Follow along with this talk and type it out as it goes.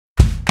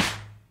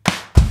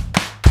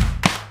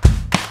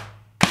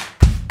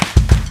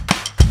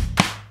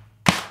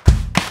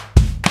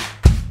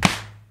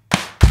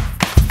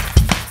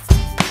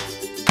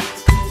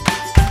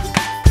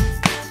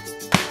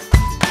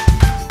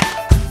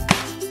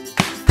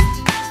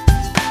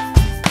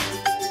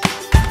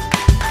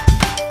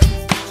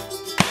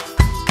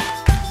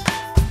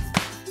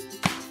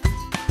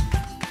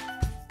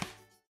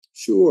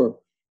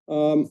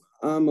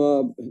I'm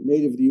a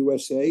native of the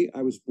USA.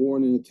 I was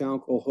born in a town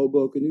called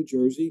Hoboken, New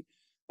Jersey.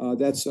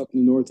 That's up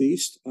in the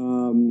Northeast.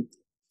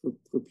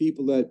 For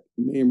people that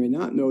may or may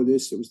not know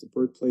this, it was the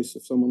birthplace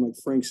of someone like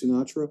Frank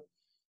Sinatra.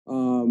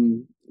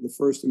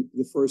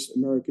 The first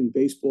American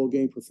baseball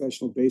game,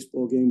 professional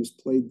baseball game, was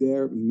played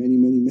there many,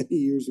 many, many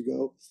years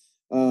ago.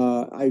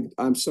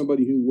 I'm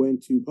somebody who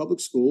went to public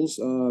schools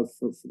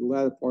for the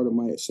latter part of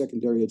my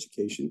secondary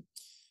education.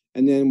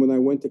 And then when I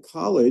went to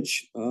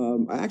college,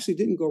 I actually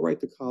didn't go right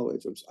to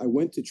college. I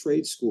went to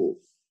trade school.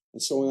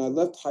 And so when I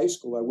left high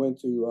school, I went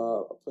to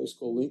a place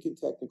called Lincoln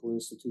Technical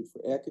Institute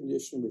for air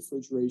conditioning,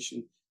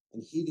 refrigeration,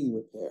 and heating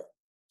repair.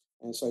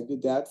 And so I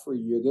did that for a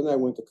year. Then I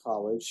went to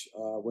college,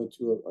 went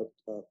to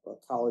a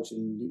college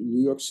in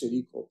New York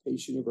City called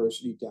Pace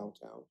University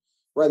downtown,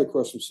 right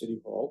across from City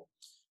Hall.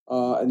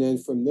 And then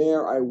from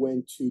there, I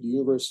went to the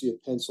University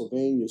of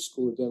Pennsylvania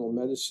School of Dental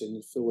Medicine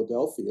in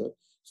Philadelphia.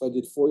 So I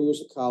did 4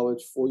 years of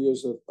college, 4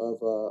 years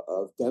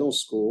of dental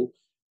school.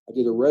 I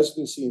did a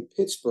residency in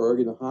Pittsburgh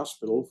in a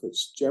hospital.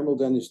 General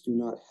dentists do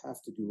not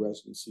have to do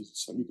residencies.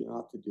 It's something you can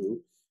opt to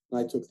do. And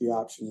I took the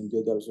option and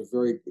did. That was a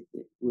very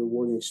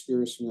rewarding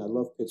experience for me. I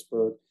love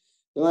Pittsburgh.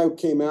 Then I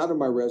came out of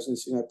my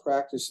residency and I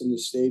practiced in the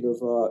state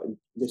of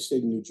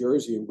New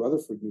Jersey, in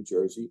Rutherford, New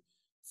Jersey,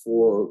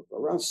 for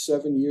around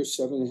 7 years,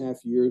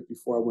 7.5 years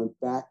before I went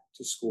back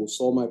to school,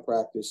 sold my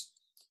practice.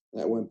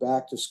 And I went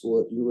back to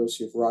school at the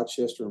University of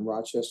Rochester in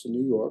Rochester,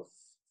 New York,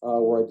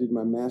 where I did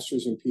my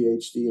master's and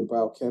PhD in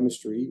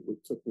biochemistry,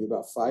 which took me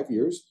about 5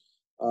 years.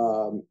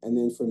 And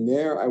then from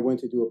there, I went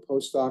to do a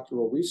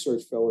postdoctoral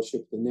research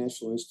fellowship at the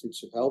National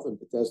Institutes of Health in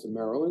Bethesda,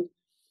 Maryland.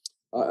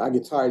 I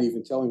get tired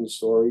even telling the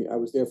story. I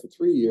was there for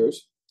 3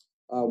 years.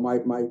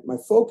 My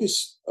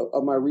focus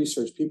of my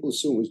research, people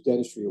assume it was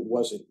dentistry. It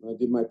wasn't. When I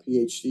did my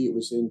PhD, it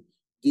was in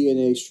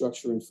DNA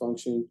structure and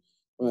function.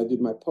 When I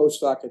did my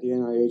postdoc at the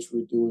NIH,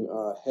 we're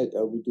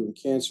doing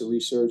cancer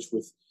research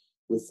with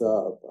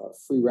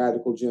free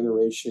radical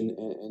generation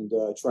and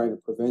trying to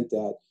prevent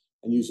that,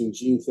 and using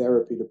gene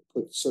therapy to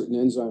put certain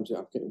enzymes,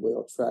 I'm getting way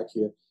off track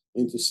here,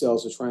 into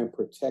cells to try and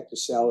protect the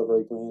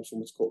salivary glands from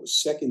what's called the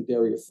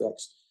secondary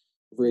effects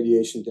of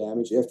radiation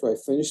damage. After I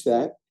finished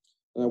that,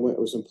 and I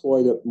was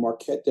employed at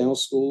Marquette Dental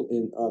School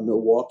in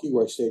Milwaukee,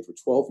 where I stayed for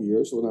 12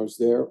 years. When I was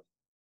there,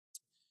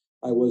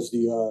 I was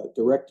the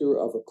director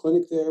of a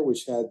clinic there,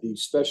 which had the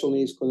special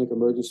needs clinic,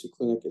 emergency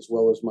clinic, as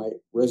well as my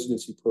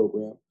residency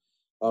program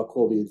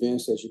called the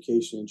Advanced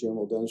Education and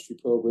General Dentistry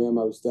Program.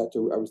 I was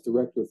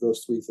director of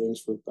those three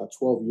things for about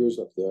 12 years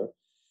up there.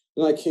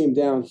 Then I came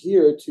down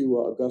here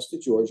to Augusta,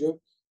 Georgia,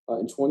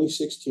 in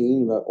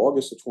 2016, about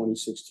August of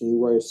 2016,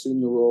 where I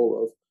assumed the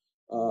role of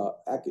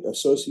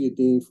Associate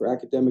Dean for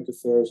Academic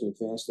Affairs and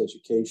Advanced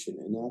Education.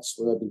 And that's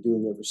what I've been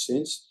doing ever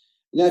since.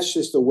 And that's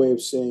just a way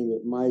of saying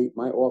that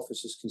my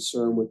office is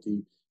concerned with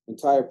the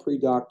entire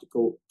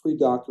predoctoral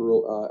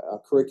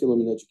curriculum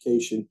and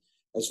education,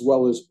 as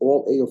well as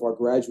all 8 of our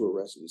graduate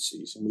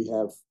residencies. And we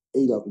have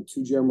 8 of them,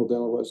 2 general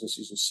dental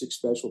residencies and 6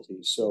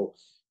 specialties. So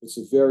it's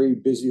a very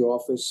busy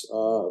office.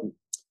 And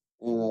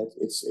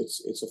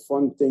it's a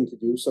fun thing to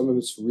do. Some of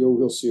it's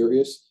real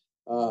serious.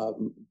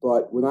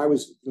 But when I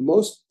was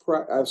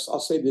I'll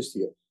say this to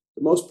you,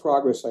 the most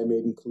progress I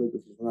made in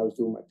calligraphy when I was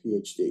doing my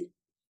PhD.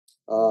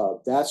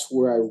 That's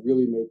where I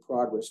really made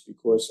progress,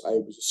 because I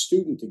was a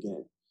student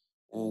again.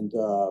 And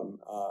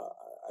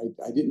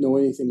I didn't know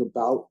anything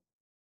about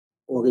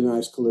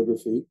organized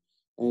calligraphy.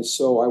 And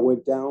so I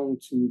went down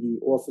to the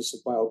Office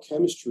of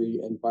Biochemistry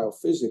and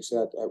Biophysics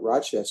at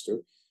Rochester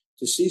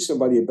to see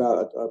somebody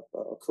about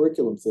a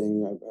curriculum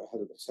thing I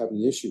was having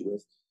an issue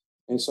with.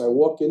 And so I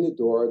walk in the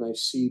door and I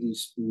see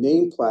these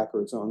name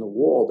placards on the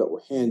wall that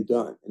were hand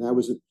done. And I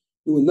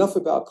knew enough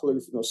about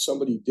calligraphy to know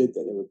somebody did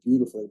that. They were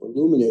beautiful, they were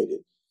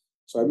illuminated.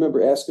 So I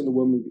remember asking the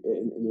woman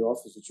in the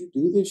office, "Did you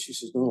do this?" She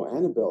says, "No,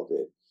 Annabelle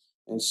did."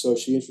 And so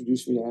she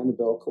introduced me to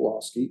Annabelle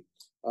Kowalski.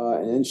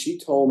 And then she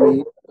told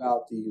me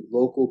about the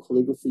local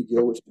calligraphy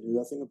guild, which I knew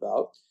nothing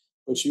about.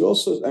 But I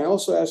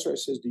also asked her, I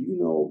says, "Do you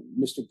know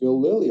Mr. Bill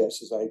Lilly?" I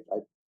says, I've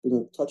been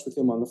in touch with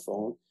him on the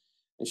phone.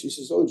 And she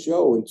says, "Oh,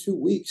 Joe, in 2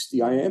 weeks, the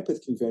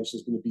IAMPITH convention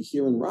is going to be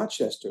here in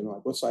Rochester." And I'm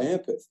like, "What's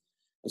IAMPITH?"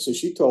 And so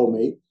she told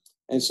me.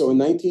 And so in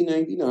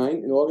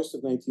 1999, in August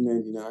of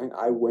 1999,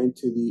 I went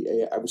to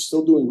I was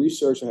still doing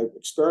research. I had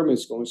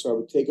experiments going. So I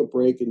would take a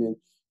break and then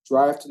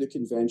drive to the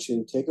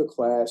convention, take a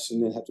class,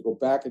 and then have to go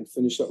back and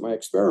finish up my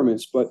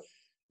experiments. But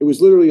it was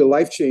literally a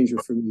life changer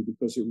for me,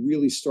 because it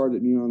really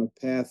started me on a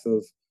path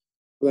of,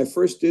 when I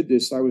first did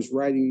this, I was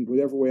writing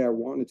whatever way I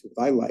wanted to,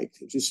 what I liked.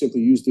 I just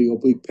simply used the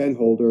oblique pen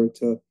holder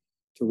to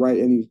write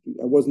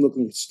I wasn't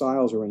looking at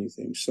styles or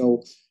anything.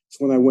 So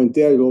when I went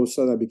there, all of a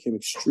sudden I became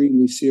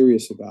extremely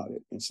serious about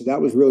it. And so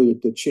that was really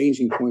the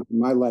changing point in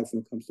my life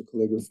when it comes to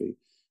calligraphy. It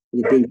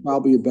would have been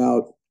probably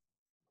about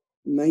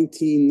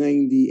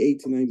 1998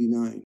 to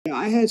 99. Yeah,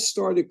 I had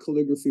started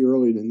calligraphy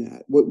earlier than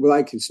that. What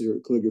I consider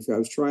calligraphy, I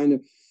was trying to.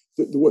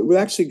 What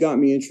actually got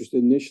me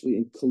interested initially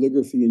in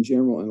calligraphy in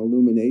general and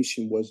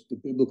illumination was the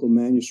biblical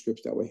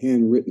manuscripts that were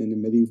handwritten in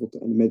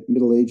the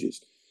Middle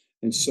Ages.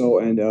 and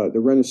the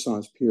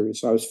Renaissance period.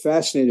 So I was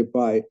fascinated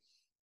by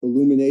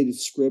illuminated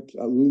script,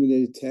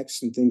 illuminated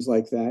text, and things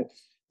like that.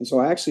 And so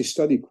I actually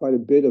studied quite a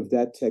bit of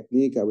that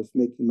technique. I was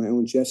making my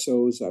own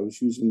gessos. I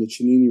was using the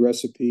Cennini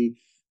recipe,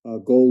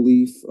 gold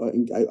leaf.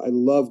 I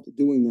loved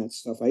doing that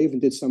stuff. I even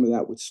did some of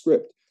that with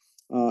script.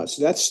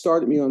 So that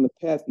started me on the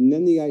path. And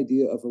then the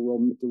idea of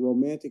the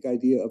romantic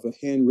idea of a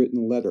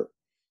handwritten letter,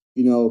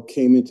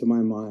 came into my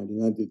mind.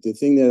 The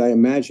thing that I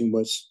imagined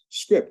was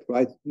script,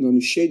 right?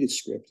 The shaded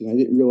script. And I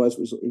didn't realize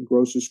it was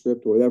engrosser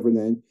script or whatever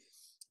then.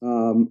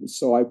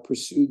 So I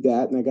pursued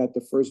that, and I got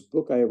the first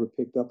book I ever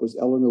picked up was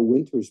Eleanor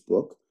Winter's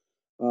book,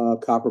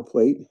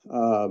 Copperplate.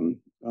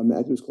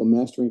 It was called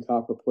Mastering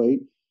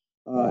Copperplate.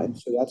 And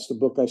so that's the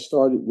book I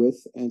started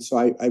with. And so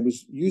I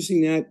was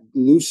using that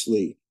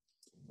loosely,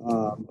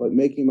 but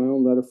making my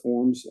own letter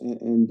forms,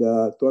 and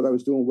thought I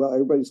was doing well.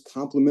 Everybody's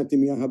complimenting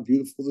me on how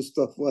beautiful the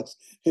stuff was.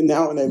 And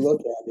now when I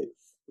look at it,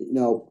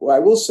 well, I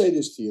will say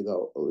this to you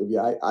though,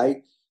 Olivia,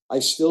 I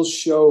still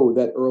show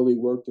that early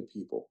work to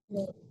people.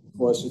 Of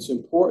course, it's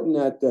important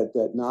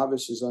that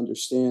novices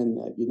understand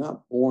that you're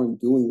not born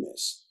doing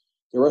this.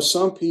 There are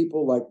some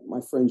people like my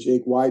friend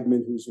Jake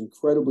Weidman, who's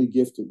incredibly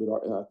gifted with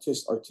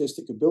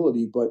artistic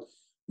ability, but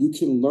you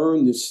can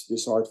learn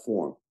this art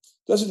form.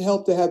 Does it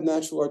help to have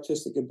natural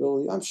artistic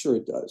ability? I'm sure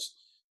it does.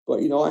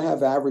 But, I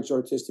have average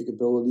artistic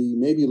ability,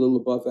 maybe a little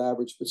above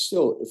average, but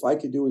still, if I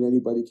could do it,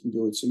 anybody can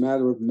do it. It's a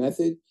matter of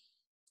method.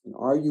 And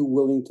are you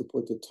willing to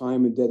put the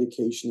time and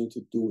dedication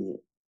into doing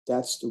it?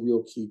 That's the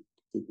real key.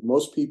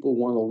 Most people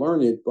want to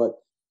learn it,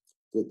 but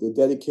the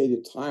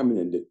dedicated time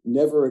and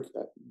never,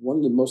 one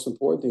of the most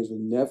important things is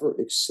never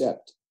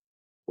accept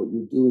what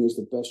you're doing is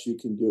the best you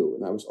can do.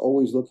 And I was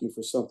always looking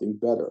for something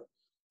better.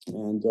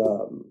 And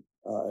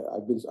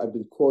I've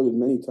been quoted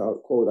many times.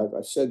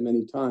 I've said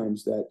many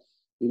times that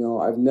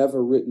I've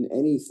never written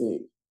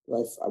anything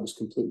that I was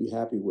completely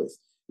happy with.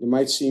 It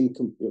might seem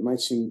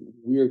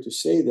weird to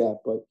say that,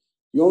 but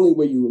the only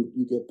way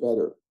you get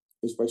better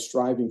is by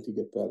striving to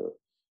get better.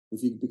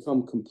 If you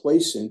become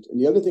complacent,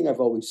 and the other thing I've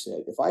always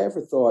said, if I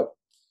ever thought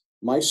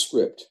my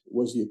script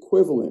was the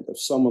equivalent of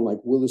someone like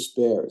Willis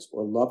Bear's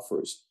or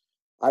Lupfer's,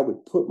 I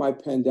would put my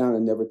pen down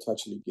and never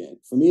touch it again.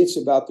 For me, it's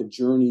about the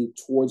journey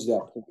towards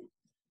that point.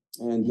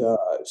 And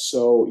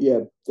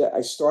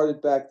I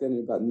started back then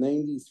in about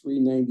 93,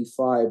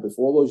 95. But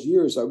for all those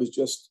years, I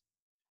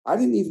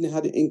didn't even know how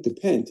to ink the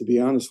pen, to be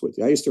honest with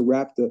you. I used to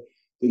wrap the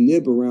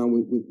nib around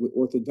with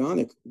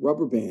orthodontic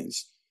rubber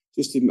bands,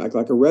 just to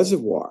like a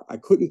reservoir. I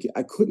couldn't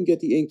get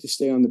the ink to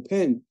stay on the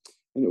pen.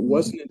 And it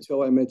wasn't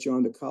until I met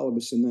John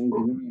DeCalibus in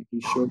 99, he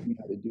showed me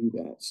how to do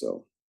that.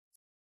 So.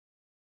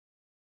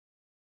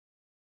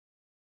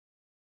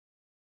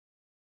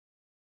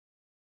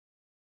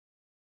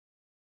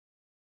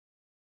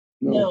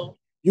 No.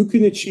 You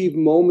can achieve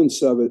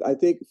moments of it. I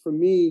think for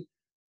me,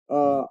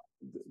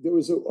 there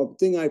was a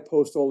thing I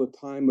post all the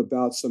time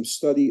about some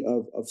study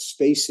of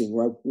spacing,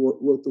 where I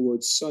wrote the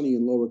word sunny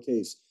in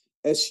lowercase,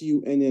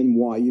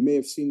 SUNNY. You may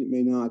have seen it,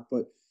 may not,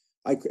 but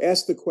I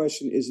asked the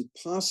question, is it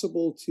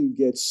possible to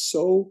get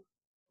so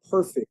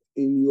perfect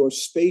in your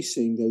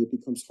spacing that it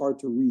becomes hard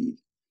to read?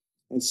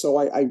 And so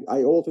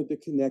I altered the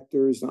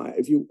connectors. And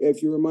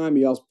if you remind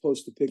me, I'll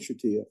post a picture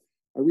to you.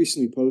 I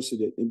recently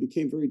posted it, and it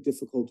became very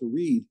difficult to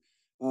read.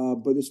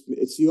 But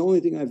it's the only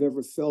thing I've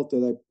ever felt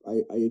that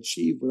I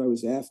achieved what I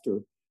was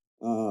after.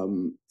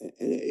 The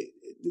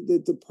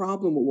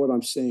problem with what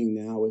I'm saying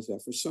now is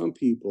that for some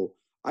people,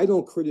 I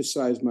don't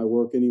criticize my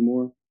work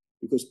anymore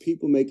because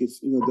people make it,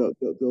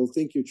 they'll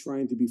think you're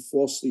trying to be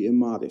falsely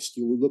immodest.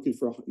 You're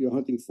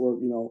hunting for,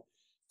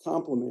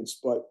 compliments,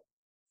 but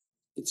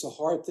it's a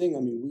hard thing. I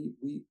mean,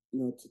 we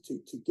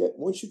to get,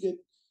 once you get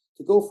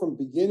to go from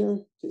beginner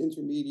to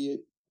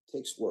intermediate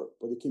takes work,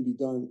 but it can be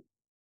done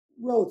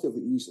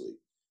relatively easily.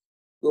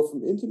 Go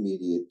from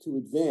intermediate to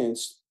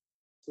advanced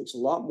takes a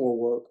lot more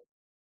work.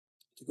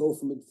 To go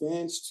from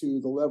advanced to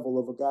the level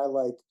of a guy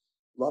like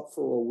Lupfer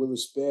or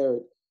Willis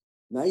Baird,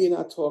 now you're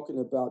not talking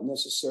about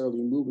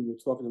necessarily moving, you're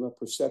talking about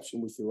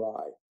perception with your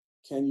eye.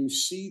 Can you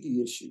see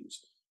the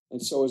issues?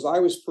 And so as I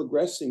was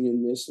progressing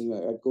in this, and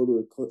I'd go to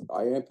an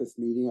IAMPITH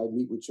meeting, I'd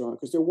meet with John,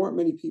 because there weren't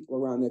many people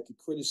around that could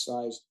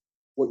criticize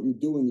what you're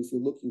doing if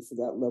you're looking for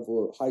that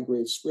level of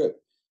high-grade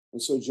script.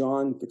 And so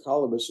John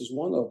DeCalibus is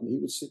one of them. He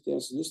would sit there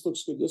and say, this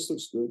looks good, this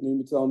looks good. And he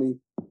would tell me,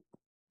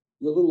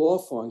 you're a little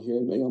off on here.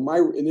 And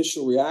my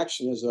initial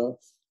reaction as a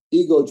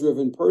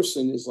ego-driven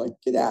person is like,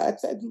 get out,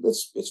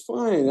 it's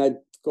fine. And I'd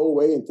go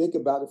away and think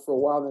about it for a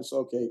while, and it's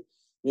okay,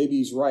 maybe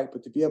he's right.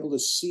 But to be able to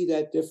see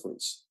that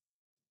difference,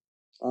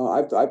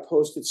 I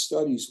posted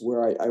studies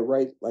where I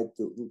write like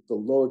the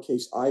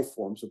lowercase I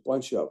forms, a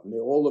bunch of them. They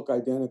all look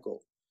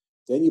identical.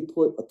 Then you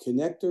put a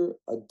connector,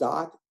 a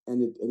dot,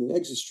 and an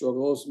exit stroke,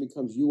 all of a sudden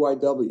becomes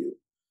UIW.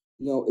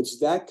 It's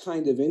that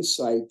kind of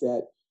insight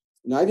that,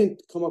 and I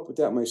didn't come up with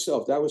that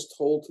myself. That was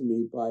told to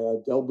me by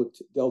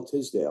Del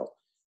Tisdale.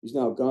 He's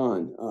now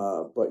gone.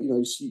 But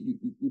you see,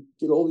 you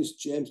get all these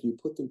gems and you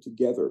put them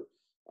together.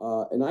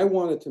 And I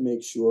wanted to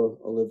make sure,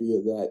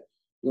 Olivia, that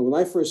when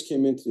I first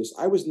came into this,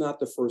 I was not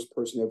the first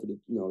person ever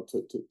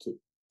to, to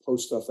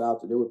post stuff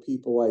out there. There were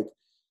people like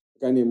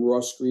a guy named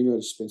Ross Greeno,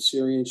 the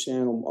Spencerian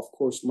channel. Of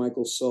course,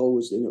 Michael Sull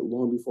was in it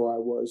long before I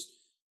was.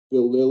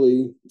 Bill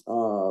Lilly,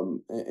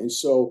 and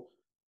so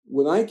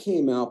when I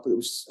came out, but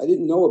I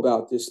didn't know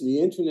about this, and the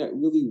internet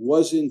really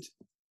wasn't,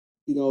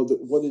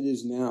 what it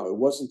is now. It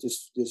wasn't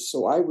this.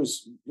 So I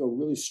was,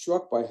 really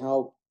struck by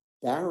how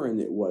barren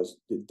it was,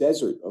 the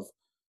desert of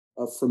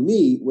for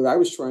me, what I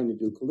was trying to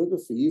do,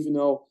 calligraphy, even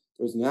though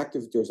there's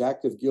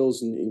active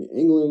guilds in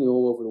England and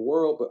all over the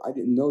world, but I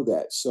didn't know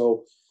that.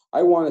 So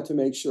I wanted to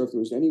make sure if there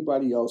was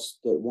anybody else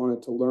that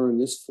wanted to learn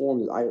this form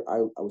that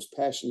I was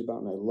passionate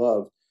about and I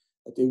loved,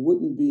 that they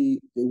wouldn't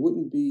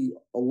be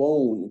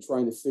alone in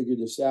trying to figure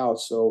this out.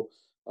 So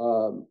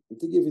to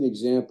give you an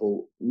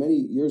example, many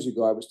years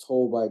ago, I was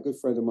told by a good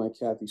friend of mine,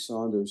 Kathy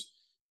Saunders,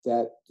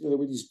 that there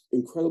were these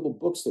incredible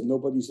books that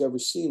nobody's ever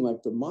seen,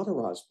 like the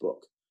Mataraz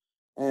book.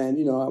 And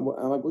I'm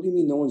like, what do you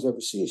mean no one's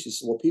ever seen it? She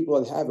said, well,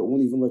 people that have it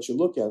won't even let you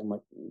look at it. I'm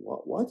like,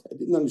 what? I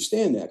didn't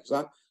understand that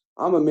because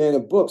I'm a man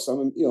of books.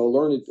 I'm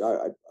learned,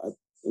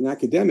 an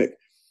academic.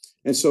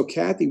 And so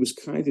Kathy was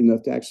kind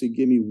enough to actually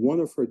give me one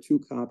of her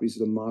 2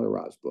 copies of the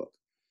Mataraz book.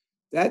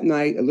 That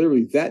night,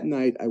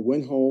 I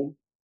went home,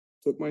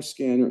 took my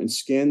scanner and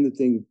scanned the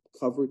thing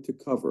cover to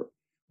cover.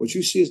 What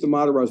you see as the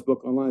Mataraz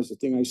book online is the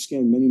thing I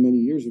scanned many, many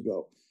years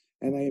ago.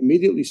 And I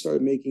immediately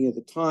started making, at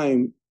the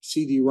time,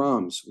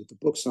 CD-ROMs with the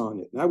books on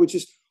it. And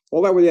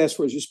all I would ask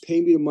for is just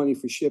pay me the money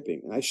for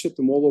shipping. And I shipped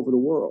them all over the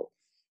world.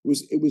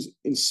 It was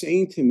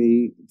insane to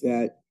me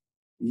that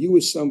you,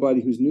 as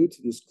somebody who's new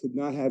to this, could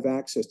not have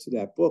access to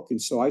that book.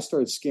 And so I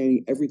started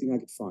scanning everything I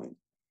could find.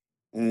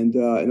 And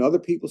other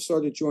people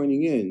started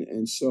joining in.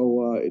 And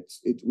so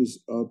it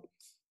was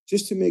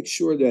just to make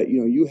sure that,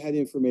 you had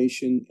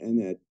information and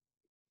that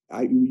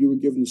you were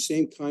given the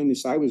same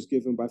kindness I was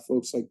given by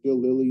folks like Bill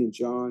Lilly and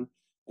John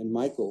and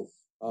Michael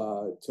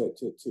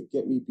to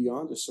get me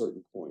beyond a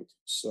certain point.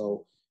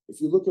 So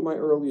if you look at my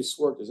earliest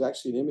work, there's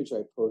actually an image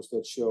I post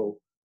that show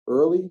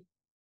early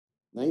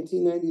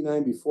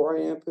 1999 before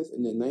Iamphith,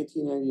 and then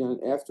 1999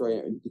 after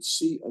Iamphith, and you could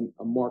see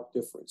a marked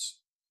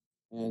difference.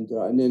 And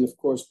then of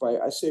course by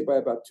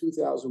about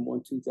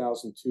 2001,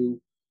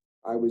 2002,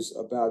 I was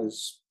about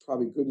as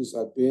probably good as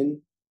I've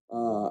been.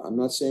 I'm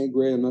not saying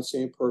great, I'm not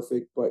saying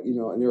perfect, but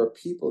and there are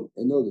people,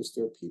 and know this,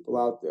 there are people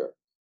out there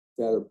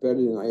that are better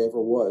than I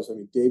ever was. I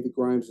mean, David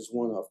Grimes is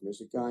one of them.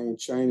 There's a guy in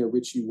China,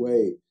 Richie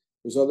Wei.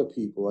 There's other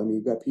people. I mean,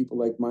 you've got people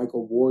like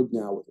Michael Ward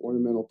now with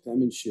ornamental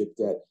penmanship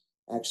that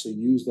actually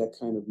use that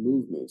kind of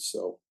movement.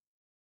 So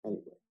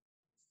anyway.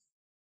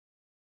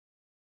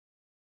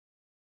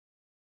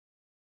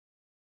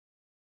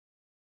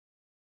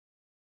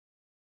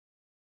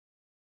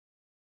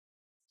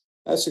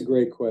 That's a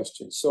great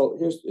question. So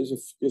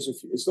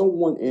there's no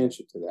one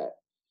answer to that.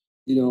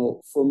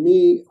 For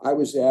me, I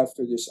was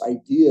after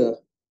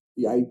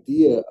the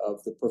idea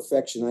of the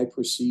perfection I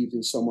perceived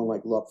in someone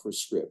like Lupfer's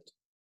script.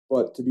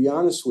 But to be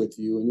honest with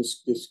you, and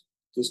this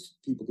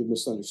people could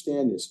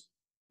misunderstand this,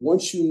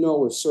 once you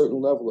know a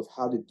certain level of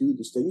how to do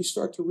this, then you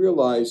start to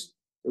realize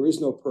there is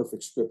no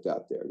perfect script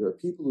out there. There are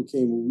people who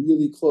came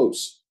really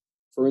close.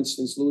 For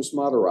instance, Louis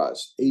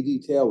Mataraz,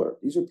 A.D. Taylor.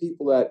 These are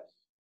people that,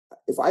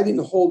 if I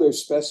didn't hold their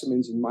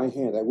specimens in my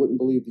hand, I wouldn't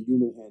believe the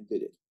human hand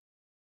did it.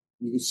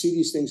 You can see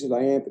these things at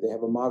Iamphith. They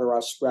have a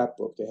Mataraz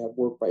scrapbook. They have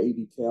work by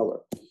A.D.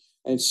 Taylor.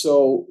 And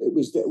so it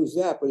was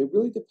that, but it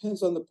really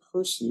depends on the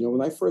person.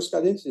 When I first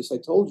got into this, I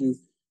told you,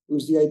 it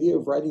was the idea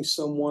of writing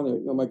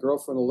someone, my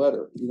girlfriend, a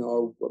letter,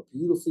 a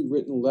beautifully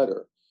written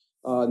letter.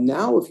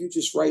 Now, if you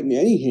just write in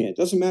any hand, it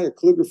doesn't matter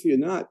calligraphy or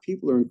not,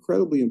 people are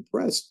incredibly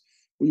impressed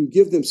when you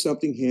give them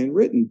something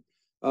handwritten.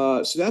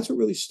 So that's what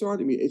really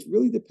started me. It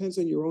really depends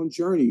on your own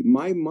journey.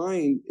 My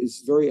mind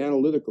is very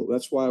analytical.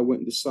 That's why I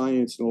went into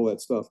science and all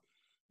that stuff,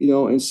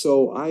 and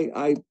so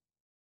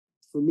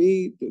for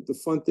me, the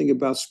fun thing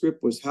about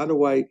script was, how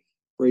do I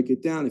break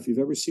it down? If you've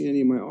ever seen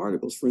any of my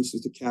articles, for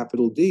instance, the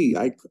capital D,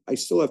 I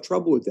still have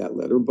trouble with that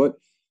letter, but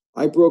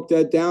I broke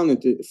that down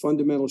into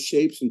fundamental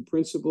shapes and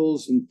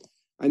principles. And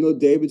I know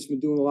David's been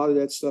doing a lot of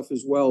that stuff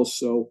as well.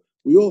 So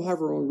we all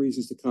have our own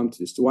reasons to come to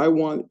this. Do I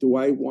want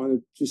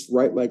to just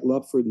write like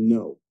Lupford?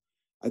 No.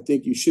 I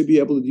think you should be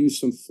able to use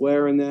some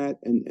flair in that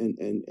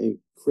and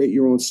create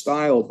your own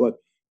style. But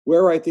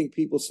where I think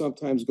people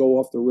sometimes go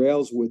off the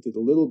rails with it a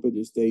little bit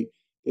is they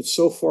get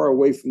so far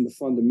away from the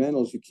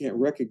fundamentals, you can't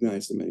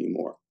recognize them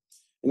anymore.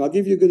 And I'll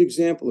give you a good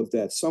example of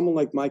that. Someone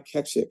like Mike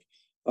Keksick,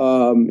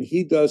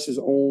 he does his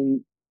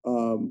own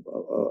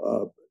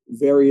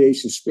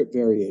variations, script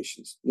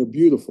variations. They're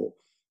beautiful.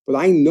 But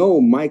I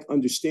know Mike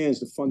understands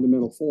the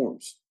fundamental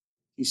forms.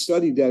 He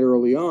studied that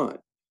early on.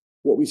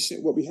 What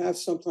we have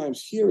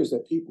sometimes here is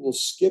that people will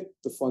skip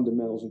the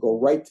fundamentals and go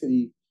right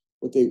to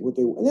what they,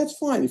 and that's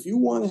fine. If you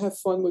want to have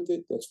fun with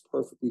it, that's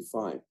perfectly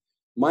fine.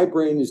 My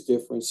brain is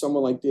different.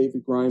 Someone like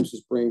David Grimes,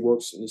 his brain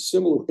works in a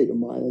similar way to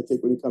mine, I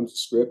think, when it comes to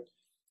script.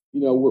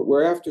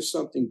 We're after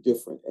something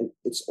different, and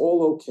it's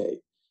all okay.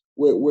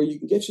 Where you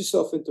can get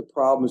yourself into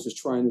problems is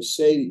trying to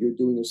say that you're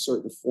doing a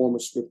certain form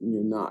of script and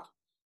you're not.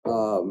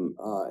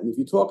 And if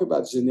you talk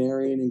about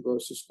Zenarian and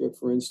grosser script,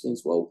 for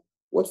instance, well,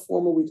 what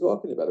form are we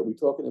talking about? Are we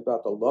talking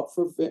about the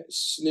Lupfer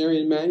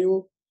Zenarian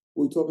manual?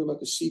 Are we talking about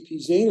the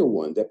C.P. Zahner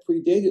one that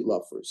predated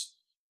Lupfer's?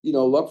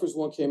 Lupfer's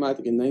one came out, I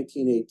think, in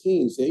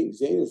 1918.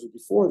 Zahner's was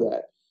before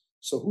that.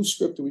 So whose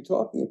script are we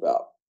talking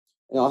about?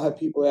 And I'll have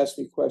people ask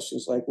me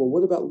questions like, well,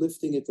 what about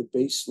lifting at the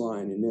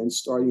baseline and then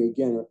starting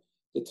again at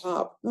the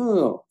top?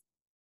 No.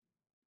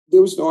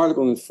 There was an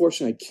article, and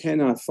unfortunately, I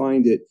cannot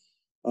find it.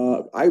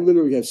 I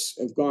literally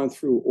have gone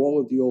through all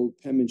of the old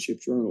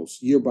penmanship journals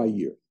year by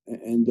year.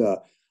 And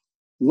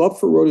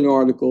Lupfer wrote an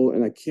article,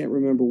 and I can't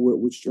remember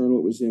which journal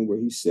it was in, where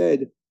he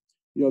said,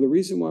 the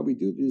reason why we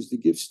do this is to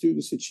give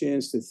students a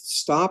chance to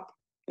stop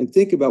and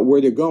think about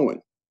where they're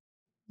going.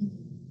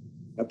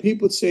 Now,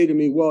 people would say to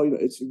me, well,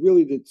 it's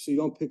really so you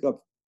don't pick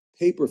up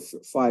paper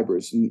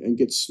fibers and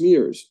get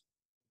smears.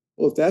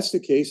 Well, if that's the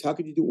case, how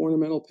could you do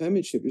ornamental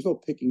penmanship? There's no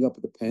picking up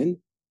of the pen.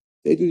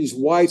 They do these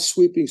wide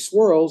sweeping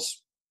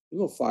swirls. There's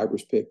no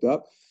fibers picked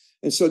up.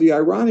 And so the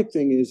ironic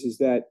thing is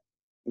that,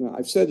 and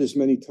I've said this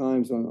many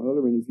times on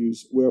other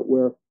interviews,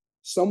 where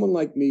someone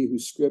like me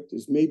whose script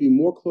is maybe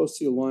more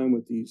closely aligned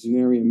with the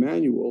Zenarian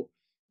manual,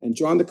 and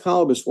John de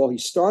Calibus, while he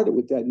started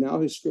with that, now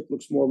his script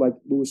looks more like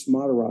Louis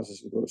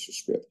Mataraz's grosser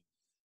script.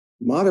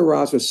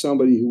 Mataraz was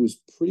somebody who was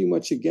pretty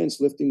much against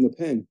lifting the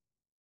pen.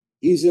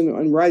 He's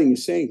in writing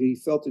is saying that he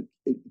felt it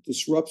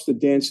disrupts the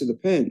dance of the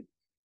pen,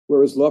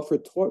 whereas Lupfer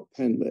taught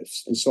pen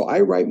lifts. And so I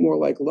write more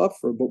like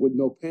Lupfer, but with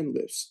no pen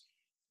lifts.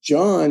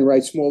 John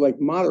writes more like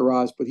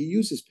Mataraz, but he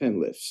uses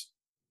pen lifts.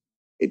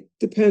 It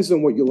depends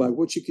on what you like,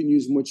 what you can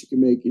use and what you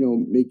can make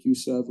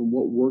use of, and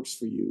what works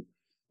for you.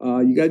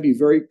 You got to be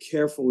very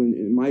careful,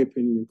 in my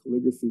opinion, in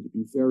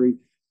calligraphy,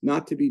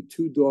 not to be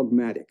too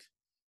dogmatic.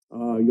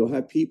 You'll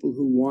have people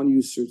who want to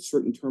use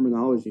certain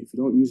terminology. If you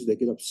don't use it, they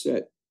get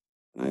upset.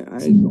 I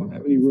don't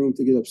have any room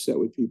to get upset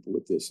with people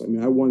with this. I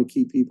mean, I want to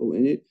keep people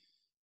in it.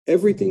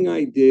 Everything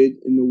I did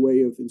in the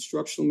way of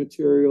instructional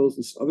materials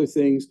and other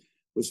things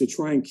was to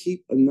try and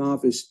keep a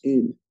novice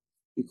in,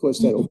 because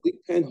that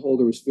oblique pen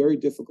holder is very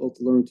difficult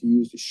to learn to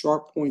use. The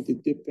sharp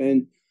pointed dip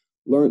pen,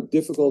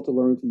 difficult to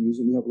learn to use.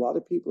 And we have a lot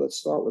of people that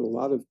start with a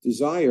lot of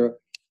desire.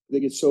 They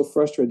get so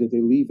frustrated that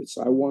they leave it.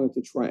 So I wanted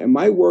to try, and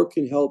my work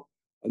can help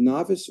a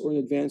novice or an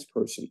advanced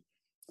person.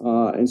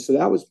 And so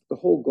that was the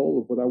whole goal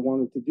of what I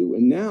wanted to do.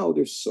 And now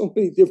there's so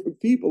many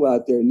different people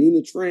out there.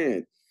 Nina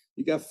Tran,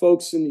 you got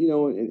folks in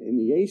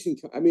the Asian.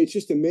 I mean, it's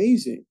just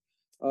amazing.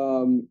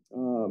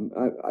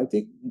 I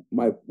think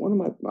my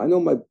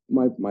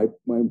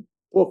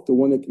book, the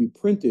one that can be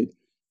printed,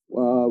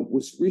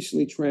 was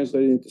recently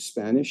translated into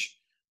Spanish.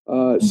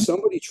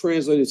 Somebody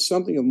translated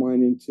something of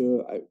mine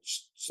into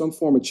some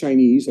form of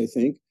Chinese, I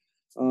think.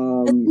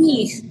 Oh,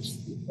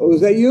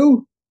 is that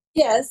you?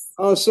 Yes.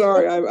 Oh,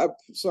 sorry. I'm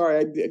sorry.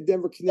 I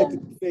never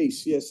connected the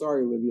face. Yeah,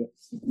 sorry, Olivia.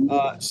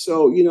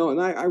 So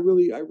and I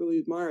really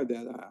admire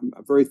that. I'm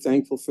very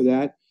thankful for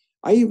that.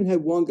 I even had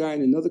one guy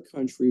in another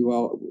country.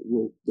 Well,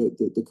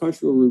 the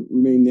country will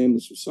remain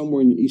nameless,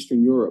 somewhere in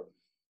Eastern Europe,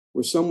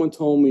 where someone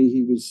told me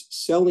he was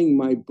selling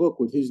my book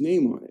with his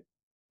name on it.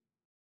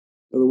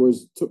 In other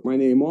words, took my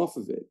name off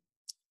of it.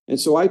 And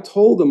so I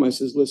told him, I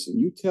says, listen,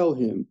 you tell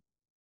him,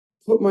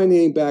 put my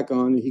name back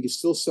on it. He can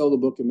still sell the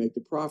book and make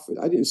the profit.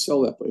 I didn't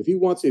sell that book.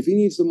 If he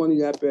needs the money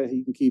that bad,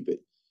 he can keep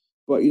it.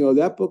 But,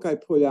 that book I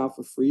put out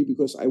for free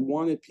because I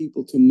wanted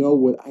people to know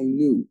what I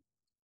knew.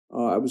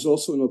 I was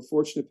also in a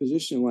fortunate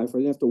position in life where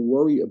I didn't have to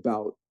worry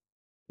about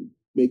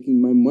making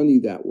my money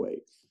that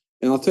way.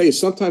 And I'll tell you,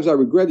 sometimes I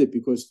regret it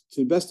because,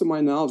 to the best of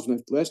my knowledge,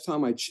 last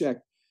time I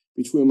checked,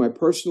 between my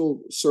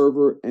personal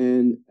server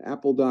and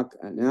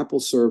Apple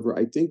server,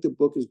 I think the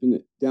book has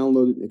been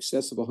downloaded in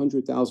excess of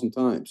 100,000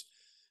 times.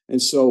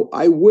 And so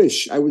I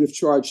wish I would have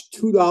charged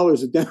 $2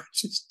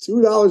 just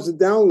 $2 a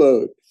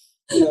download.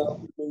 I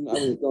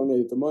would have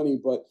donated the money,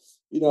 but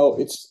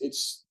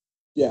it's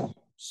yeah.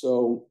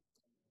 So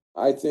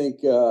I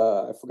think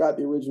I forgot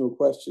the original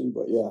question,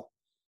 but yeah,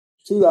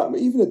 $2,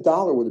 even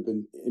 $1 would have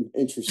been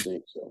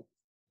interesting.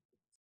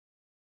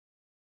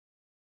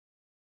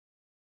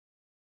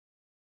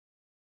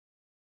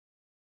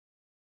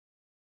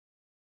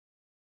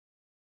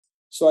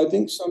 So I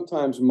think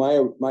sometimes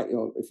my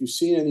if you've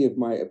seen any of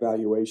my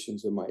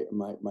evaluations and my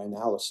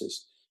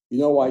analysis,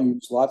 I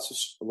use lots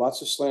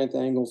of slant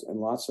angles and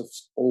lots of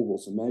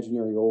ovals,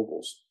 imaginary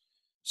ovals.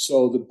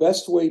 So the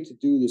best way to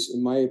do this,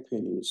 in my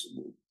opinion, is,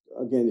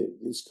 again,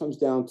 this comes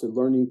down to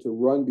learning to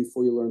run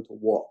before you learn to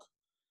walk.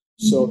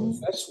 So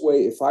the best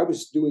way, if I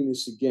was doing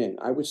this again,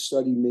 I would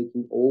study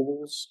making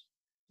ovals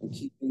and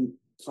keeping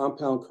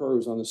compound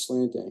curves on the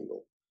slant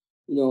angle.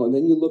 And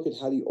then you look at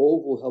how the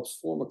oval helps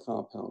form a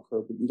compound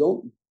curve, but you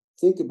don't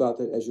think about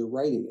that as you're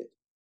writing it.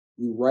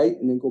 You write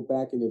and then go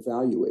back and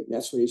evaluate. And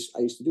that's what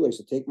I used to do. I used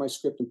to take my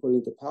script and put it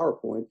into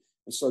PowerPoint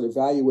and start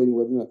evaluating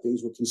whether or not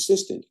things were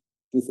consistent.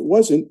 And if it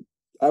wasn't,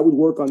 I would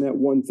work on that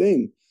one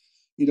thing.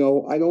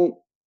 Rarely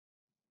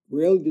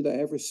did I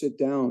ever sit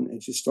down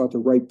and just start to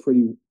write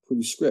pretty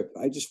script.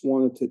 I just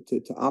wanted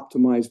to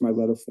optimize my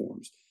letter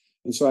forms.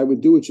 And so I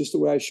would do it just the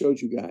way I showed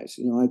you guys.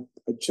 I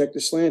check the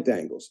slant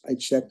angles, I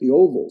check the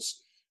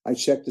ovals, I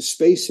check the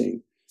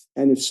spacing.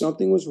 And if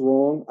something was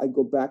wrong, I'd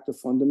go back to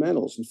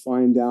fundamentals and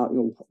find out,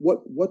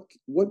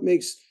 what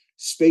makes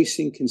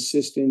spacing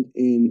consistent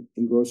in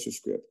grosser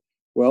script.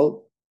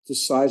 Well, the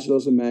size of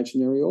those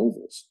imaginary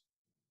ovals.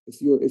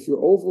 If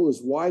your oval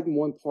is wide in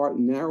one part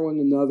and narrow in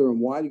another, and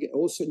wide again,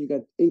 all of a sudden you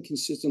got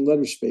inconsistent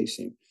letter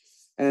spacing.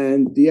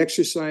 And the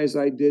exercise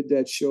I did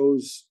that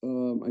shows,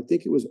 I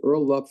think it was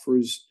Earl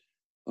Lupfer's,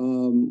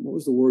 what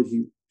was the word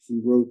he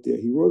wrote there?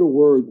 He wrote a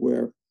word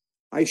where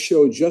I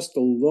showed just the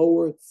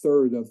lower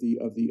third of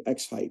the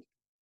X height,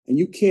 and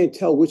you can't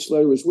tell which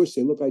letter is which.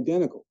 They look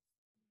identical.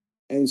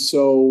 And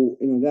so,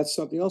 that's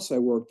something else I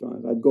worked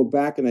on. I'd go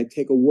back and I'd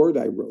take a word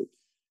I wrote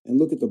and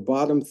look at the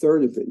bottom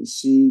third of it and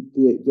see,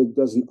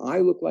 does an I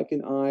look like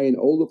an I, an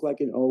O look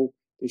like an O?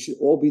 They should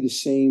all be the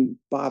same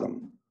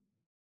bottom.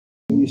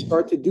 When you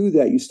start to do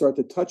that, you start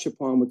to touch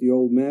upon what the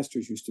old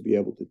masters used to be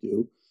able to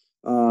do.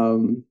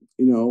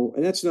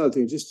 And that's another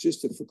thing,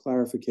 just for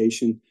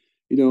clarification,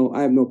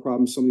 I have no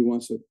problem. Somebody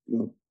wants to,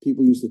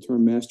 people use the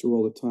term master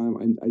all the time.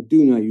 I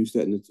do not use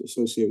that in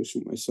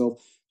association with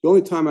myself. The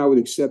only time I would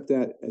accept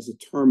that as a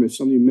term, if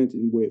somebody meant it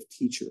in the way of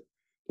teacher,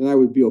 then I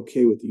would be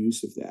okay with the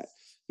use of that.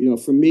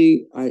 For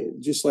me, I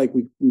just like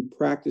we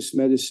practice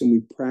medicine, we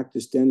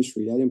practice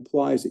dentistry. That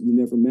implies that you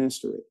never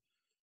master it.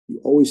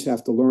 You always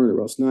have to learn, or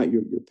else not.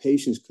 Your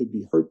patients could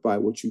be hurt by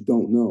what you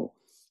don't know.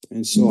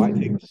 And so I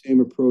take the same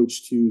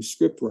approach to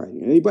script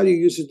writing. Anybody who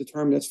uses the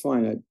term, that's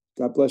fine.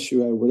 God bless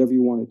you, whatever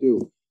you want to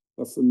do.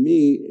 But for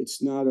me,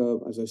 it's not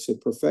as I said,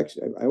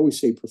 perfection. I always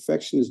say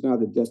perfection is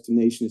not a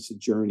destination, it's a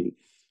journey.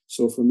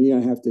 So for me, I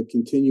have to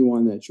continue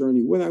on that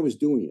journey when I was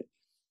doing it.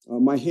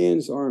 My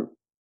hands aren't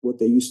what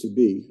they used to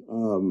be.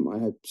 I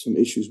had some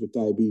issues with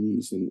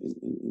diabetes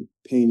and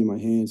pain in my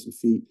hands and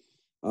feet.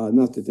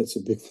 Not that that's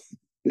a big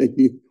thing.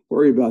 You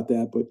worry about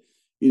that, but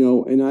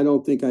and I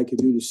don't think I could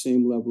do the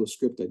same level of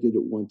script I did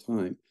at one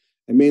time.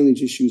 I mainly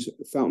just use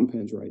fountain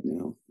pens right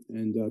now,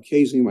 and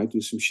occasionally I might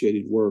do some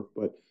shaded work.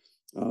 But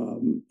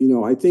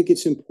I think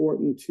it's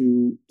important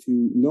to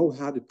know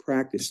how to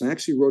practice. And I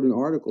actually wrote an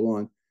article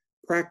on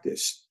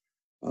practice.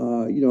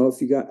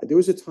 There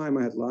was a time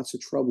I had lots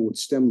of trouble with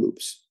stem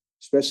loops,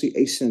 especially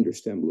ascender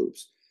stem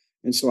loops,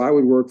 and so I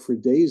would work for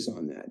days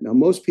on that. Now,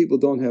 most people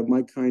don't have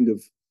my kind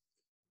of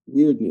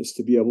weirdness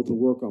to be able to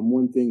work on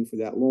one thing for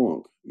that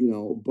long,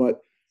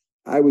 but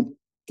I would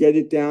get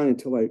it down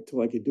until I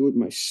could do it in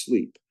my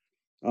sleep.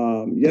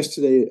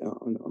 Yesterday,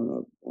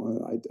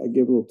 I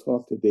gave a little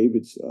talk to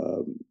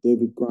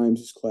David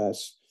Grimes'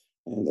 class,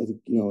 and I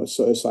think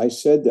so I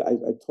said that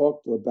I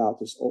talked about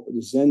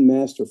the Zen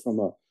master from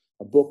a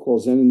book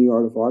called Zen and the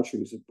Art of Archery.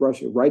 He's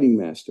a writing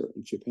master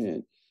in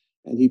Japan,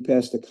 and he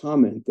passed a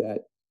comment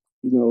that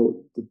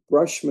the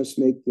brush must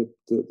make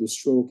the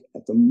stroke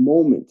at the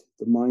moment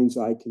the mind's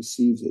eye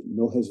conceives it,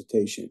 no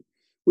hesitation,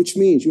 which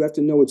means you have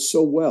to know it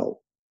so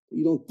well that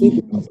you don't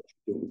think about what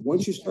you're doing.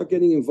 Once you start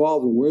getting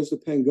involved in where's the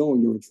pen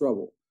going, you're in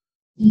trouble.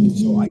 And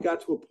so I got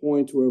to a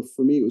point where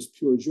for me it was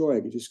pure joy.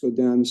 I could just go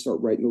down and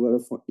start writing the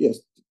letter. Yes,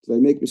 did I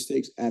make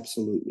mistakes?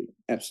 Absolutely,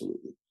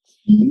 absolutely.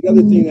 And the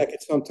other thing that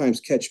could sometimes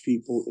catch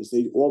people is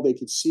all they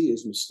could see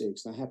is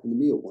mistakes. That happened to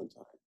me at one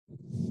time.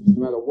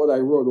 No matter what I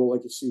wrote, all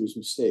I could see was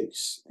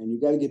mistakes. And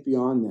you got to get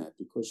beyond that,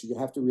 because you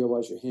have to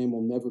realize your hand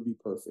will never be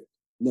perfect.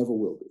 Never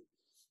will be.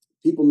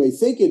 People may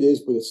think it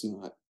is, but it's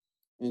not.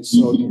 And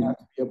so you have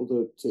to be able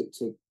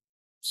to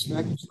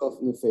smack yourself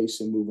in the face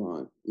and move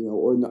on,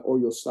 or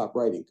you'll stop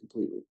writing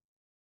completely.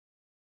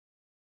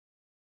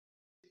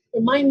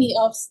 Remind me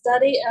of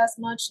study as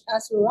much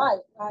as you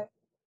write, right?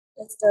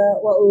 That's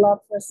what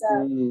Lupfer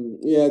said.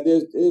 Yeah,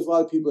 there's a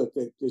lot of people that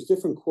think there's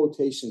different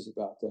quotations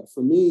about that.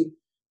 For me,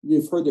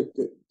 you've heard that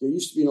there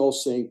used to be an old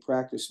saying,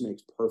 practice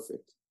makes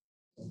perfect.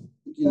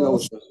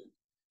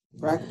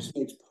 Practice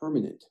makes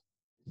permanent.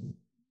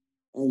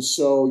 And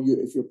so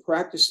if you're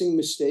practicing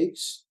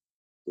mistakes,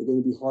 they're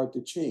going to be hard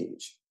to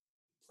change.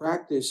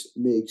 Practice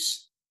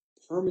makes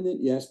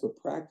permanent, yes, but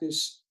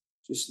practice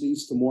just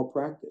leads to more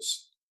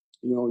practice.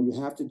 You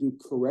have to do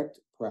correct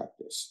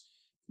practice.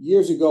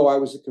 Years ago, I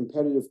was a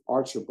competitive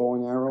archer, bow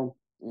and arrow,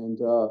 and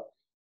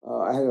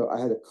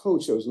I had a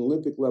coach that was an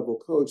Olympic level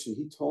coach, and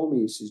he told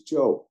me, he says,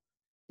 Joe,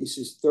 he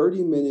says,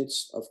 30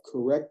 minutes of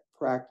correct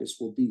practice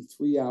will beat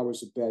 3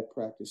 hours of bad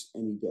practice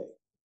any day.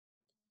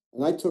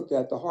 And I took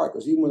that to heart,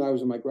 because even when I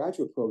was in my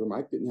graduate program,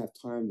 I didn't have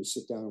time to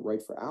sit down and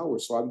write for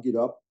hours. So I would get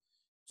up,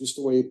 just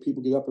the way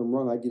people get up and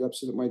run, I'd get up,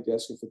 sit at my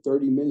desk, and for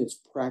 30 minutes,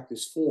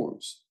 practice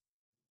forms.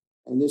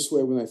 And this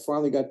way, when I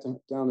finally got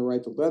down to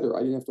write the letter, I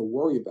didn't have to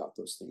worry about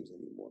those things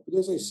anymore. But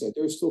as I said,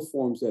 there are still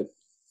forms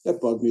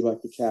that bug me,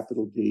 like the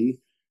capital D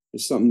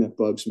is something that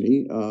bugs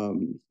me.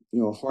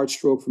 A hard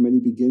stroke for many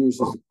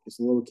beginners is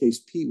a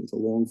lowercase p with a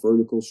long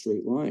vertical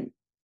straight line.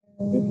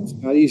 It's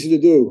not easy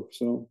to do.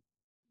 So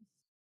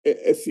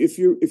if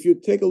you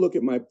take a look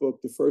at my book,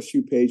 the first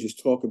few pages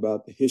talk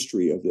about the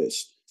history of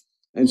this.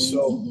 And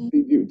so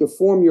the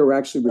form you're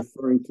actually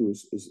referring to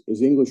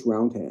is English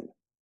roundhand.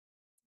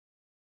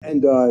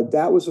 And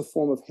that was a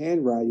form of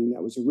handwriting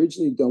that was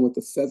originally done with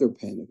a feather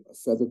pen, a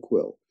feather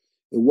quill.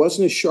 It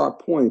wasn't a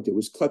sharp point. It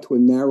was cut to a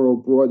narrow,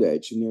 broad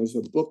edge. And there's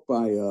a book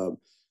by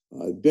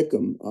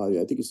Bickham,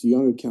 I think it's the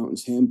Young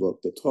Accountant's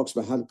Handbook, that talks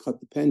about how to cut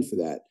the pen for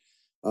that.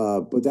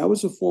 But that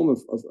was a form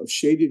of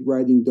shaded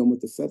writing done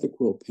with the feather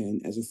quill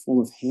pen as a form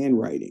of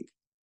handwriting.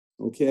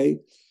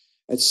 Okay.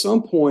 At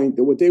some point,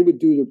 what they would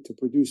do to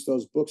produce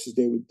those books is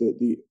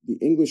the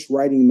English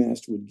writing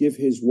master would give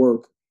his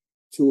work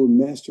to a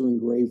master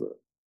engraver.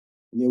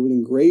 And they would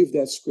engrave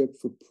that script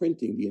for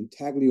printing, the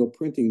intaglio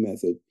printing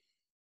method,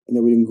 and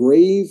they would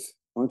engrave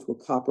onto a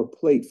copper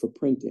plate for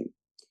printing.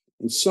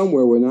 And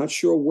somewhere, we're not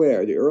sure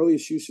where, the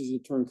earliest uses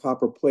of the term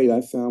copper plate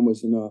I found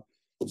was in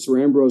Sir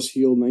Ambrose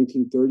Heald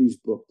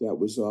 1930s book that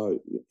was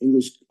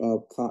English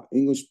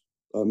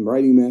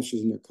writing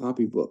masters in their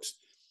copybooks.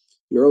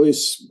 The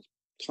earliest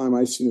time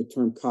I've seen the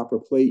term copper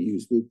plate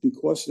used, but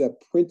because of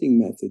that printing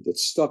method that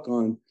stuck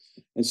on.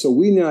 And so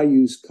we now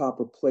use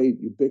copper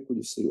plate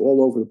ubiquitously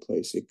all over the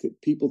place.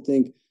 People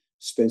think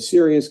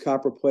Spencerian's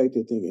copper plate,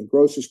 they think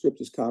engrosser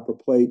script is copper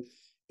plate.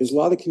 There's a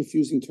lot of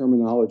confusing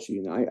terminology,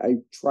 and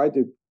I tried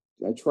to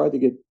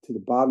get to the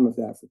bottom of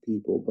that for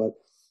people.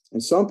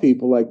 And some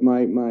people, like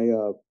my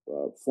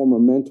former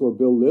mentor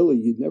Bill Lilly,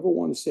 you'd never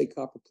want to say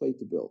copper plate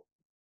to Bill.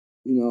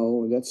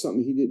 That's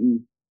something he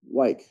didn't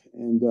like.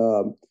 And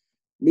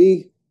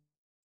me,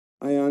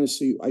 I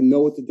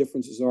know what the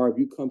differences are. If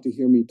you come to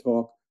hear me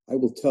talk, I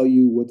will tell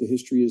you what the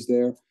history is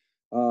there.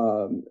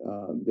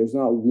 There's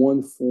not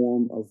one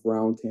form of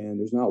round hand.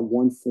 There's not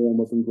one form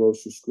of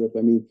engrosser script.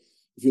 I mean,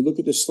 if you look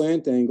at the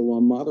slant angle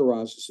on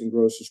Mataraz's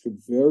engrosser script,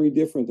 very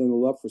different than the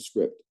Lupfer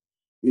script.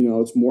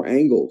 It's more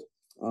angled.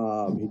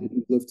 He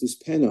didn't lift his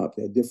pen up.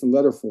 They had different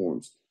letter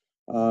forms.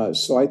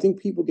 So I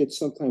think people get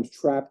sometimes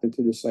trapped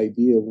into this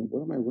idea of,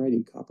 what am I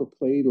writing, copper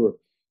plate? Or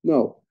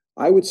no,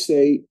 I would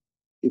say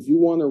if you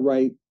want to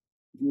write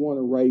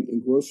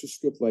engrosser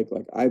script like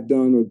I've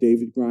done or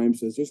David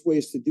Grimes does, there's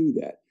ways to do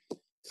that.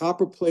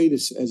 Copper plate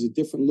has a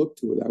different look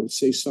to it. I would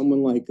say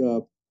someone like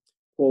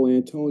Paul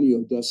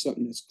Antonio does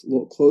something that's a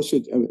little closer.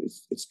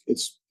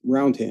 It's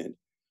round hand,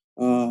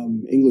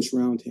 English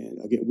round hand.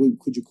 Again,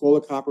 could you call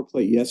it copper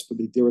plate? Yes, but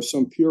there are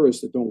some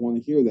purists that don't want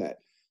to hear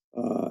that.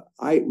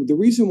 The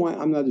reason why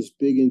I'm not as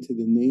big into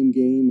the name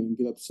game and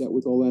get upset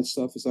with all that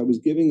stuff is I was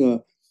giving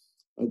a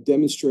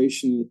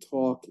demonstration and a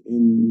talk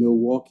in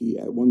Milwaukee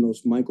at one of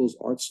those Michael's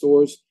art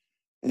stores.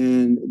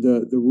 And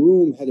the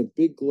room had a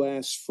big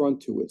glass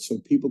front to it, so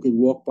people could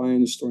walk by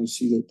in the store and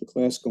see the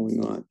class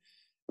going on.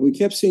 And we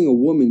kept seeing a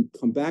woman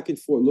come back and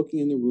forth, looking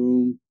in the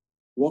room,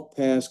 walk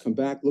past, come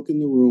back, look in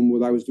the room,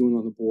 what I was doing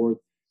on the board.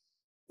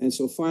 And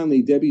so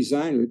finally, Debbie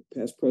Zeiner,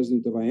 past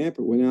president of IAMPR,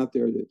 went out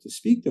there to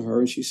speak to her,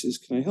 and she says,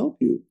 "Can I help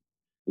you?"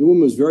 And the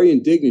woman was very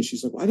indignant.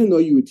 She's like, "Well, I didn't know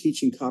you were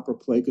teaching copper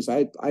plate, because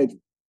I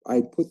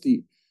put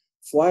the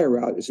flyer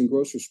out as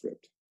engrosser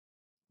script."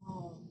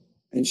 Oh.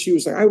 And she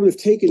was like, "I would have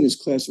taken this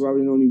class if I would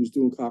have known he was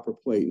doing copper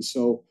plate." And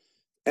so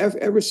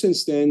ever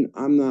since then,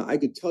 I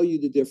could tell you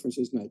the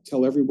differences, and I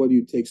tell everybody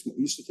who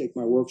used to take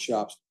my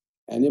workshops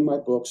and in my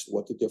books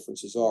what the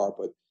differences are,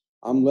 but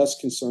I'm less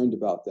concerned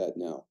about that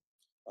now.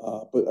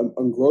 But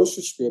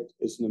engrosser script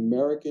is an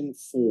American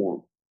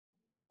form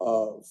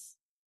of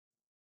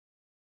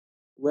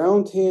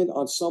round hand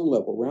on some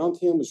level. Round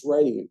hand was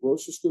writing.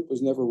 Engrosser script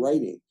was never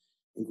writing.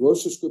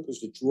 Engrosser script was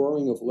the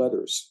drawing of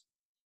letters.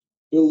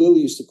 Bill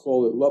Lilly used to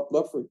call it,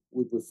 Lupfer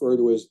would refer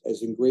to it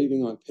as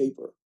engraving on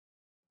paper.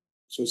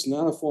 So it's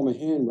not a form of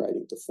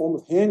handwriting. The form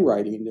of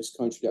handwriting in this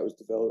country that was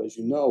developed, as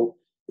you know,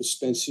 is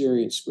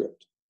Spencerian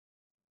script.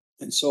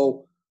 And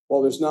so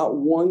while there's not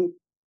one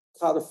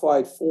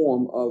codified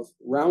form of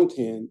round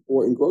hand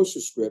or engrosser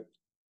script,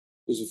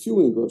 there's a few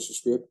in engrosser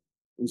script.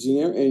 In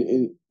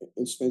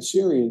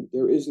Spencerian,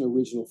 there is an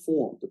original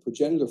form. The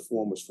progenitor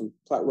form was from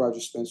Platt Roger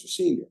Spencer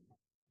Sr.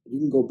 You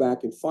can go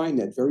back and find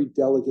that, very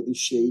delicately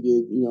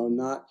shaded,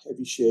 not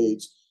heavy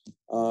shades.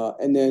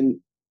 And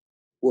then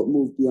what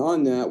moved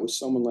beyond that was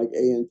someone like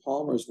A.N.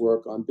 Palmer's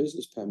work on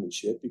business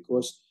penmanship,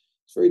 because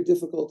it's very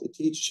difficult to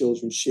teach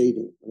children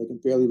shading when they can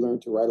barely learn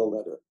to write a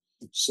letter.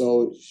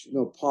 So,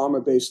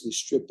 Palmer basically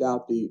stripped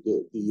out optimized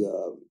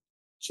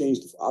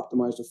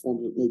the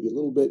form maybe a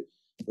little bit,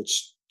 but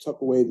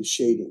took away the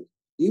shading.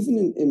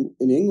 Even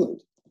in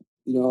England,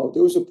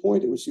 there was a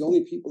point, it was the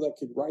only people that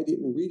could write it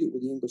and read it were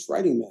the English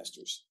writing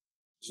masters.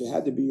 So it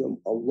had to be a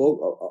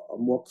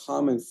more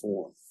common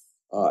form.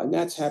 And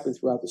that's happened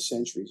throughout the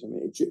centuries. I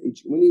mean,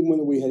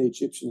 when we had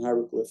Egyptian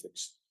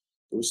hieroglyphics,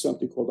 there was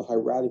something called the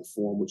hieratic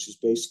form, which is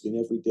basically an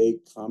everyday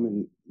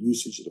common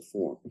usage of the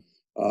form.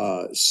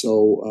 I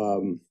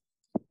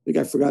think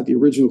I forgot the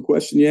original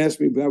question you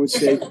asked me, but I would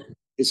say,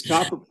 is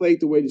copper plate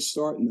the way to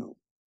start? No.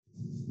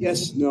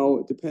 Yes, no,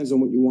 it depends on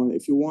what you want.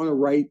 If you want to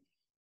write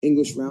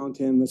English round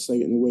hand, let's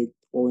say in the way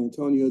Paul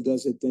Antonio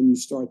does it, then you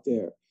start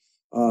there.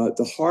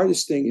 The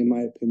hardest thing, in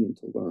my opinion,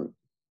 to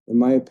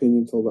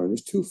learn,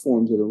 there's two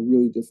forms that are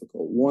really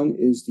difficult. One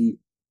is the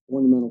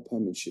ornamental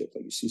penmanship,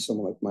 like you see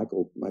someone like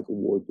Michael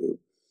Ward do.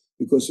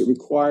 because it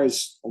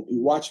requires,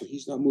 you watch him,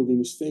 he's not moving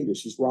his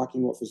fingers, he's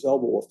rocking off his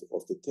elbow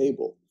off the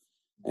table.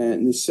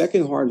 And the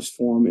second hardest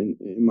form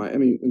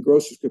in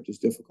grocer script is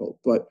difficult,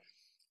 but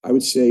I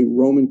would say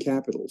Roman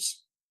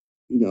capitals,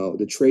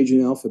 the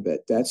Trajan alphabet.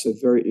 That's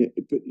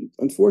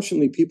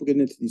unfortunately, people get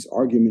into these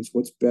arguments.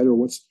 What's better?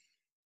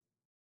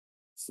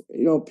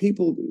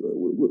 People,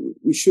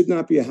 we should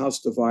not be a house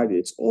divided.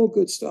 It's all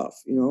good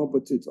stuff,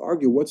 but to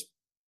argue what's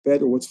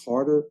better, what's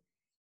harder,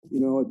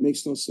 it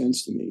makes no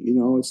sense to me.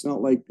 It's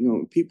not like,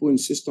 people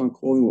insist on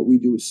calling what we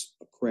do is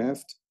a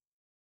craft,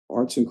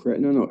 arts and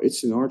craft. No,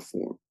 it's an art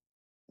form.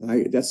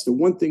 That's the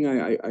one thing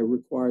I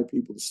require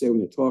people to say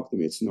when they talk to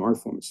me. It's an art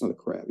form. It's not a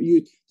craft.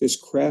 There's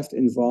craft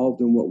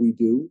involved in what we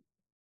do,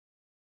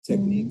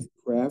 technique,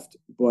 craft.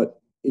 But,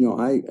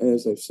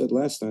 as I've said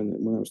last time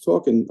when I was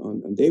talking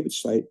on David's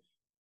site,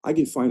 I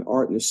can find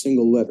art in a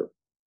single letter.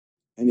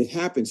 And it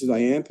happens at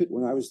IAMPT.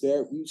 When I was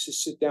there, we used to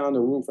sit down in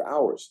a room for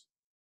hours.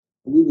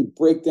 And we would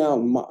break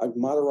down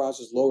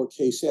Mataraz's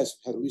lowercase s,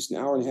 had at least an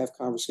hour and a half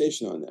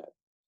conversation on that.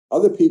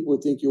 Other people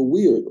would think you're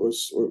weird or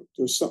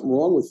there's something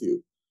wrong with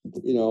you.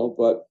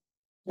 But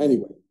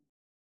anyway.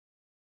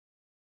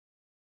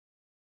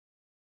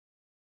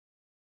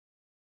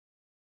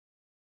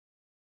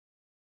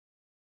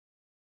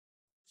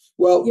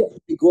 Well,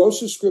 the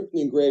grocer script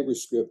and engraver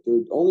script,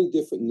 they're only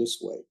different in this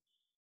way.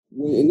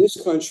 In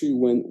this country,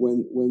 when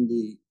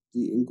the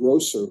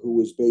engrosser, who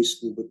was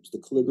basically the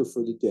calligrapher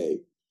of the day,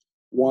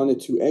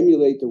 wanted to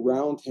emulate the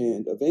round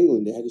hand of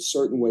England, they had a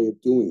certain way of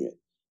doing it.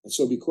 And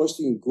so because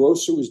the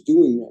engrosser was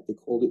doing that, they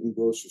called it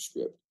engrosser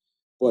script.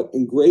 But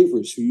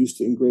engravers who used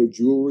to engrave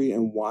jewelry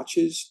and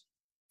watches,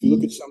 if you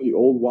look at some of the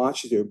old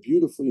watches, they're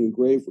beautifully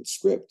engraved with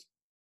script.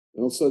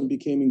 And all of a sudden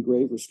became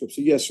engraver script.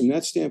 So yes, from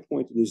that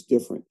standpoint, it is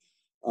different.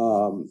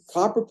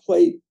 Copper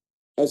plate,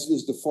 as it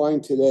is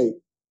defined today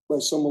by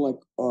someone like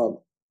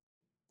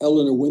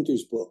Eleanor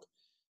Winter's book,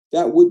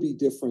 that would be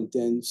different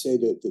than, say,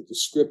 the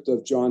script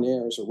of John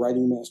Ayres, a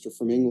writing master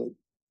from England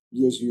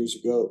years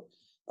ago.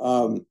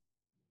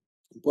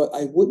 But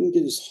I wouldn't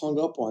get as hung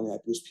up on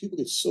that because people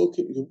get so.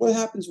 What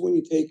happens when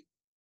you take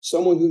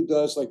someone who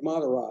does like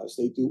Mataraz?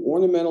 They do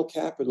ornamental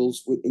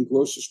capitals with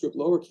engrosser script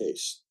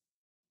lowercase,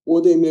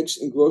 or they mix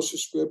engrosser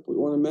script with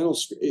ornamental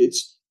script.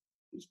 It's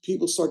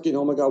people start getting,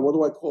 oh my God, what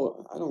do I call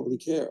it? I don't really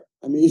care.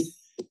 I mean,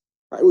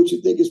 write what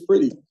you think is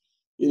pretty,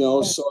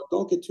 So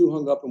don't get too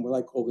hung up on what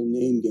I call the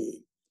name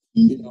game.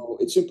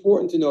 It's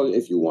important to know that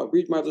if you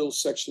read my little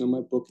section of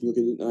my book, and you'll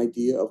get an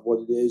idea of what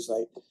it is.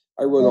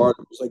 I wrote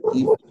articles like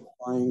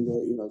defying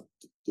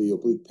the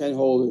oblique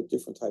penhole, the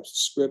different types of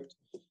script.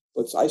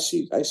 But I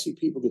see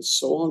people get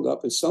so hung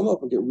up, and some of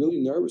them get really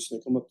nervous when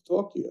they come up to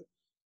talk to you.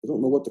 They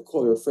don't know what to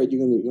call. They're afraid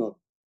you're going to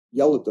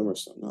yell at them or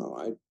something. No,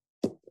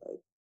 I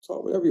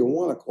talk whatever you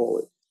want to call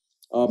it.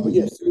 But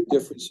yes, there are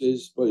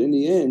differences. But in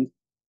the end,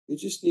 you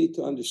just need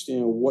to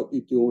understand what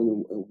you're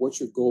doing and what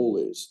your goal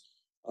is.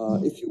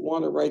 If you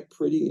want to write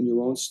pretty in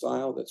your own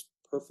style, that's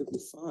perfectly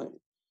fine.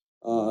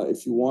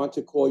 If you want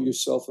to call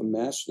yourself a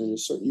master,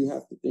 there's certain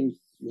things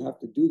you have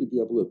to do to be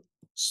able to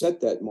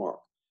set that mark.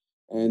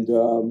 And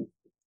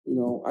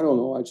I don't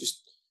know.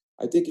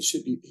 I think it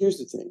should be. Here's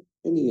the thing.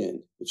 In the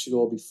end, it should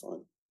all be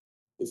fun.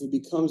 If it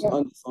becomes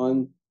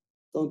unfun,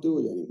 don't do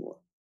it anymore.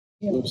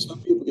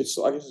 Some people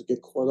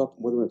get caught up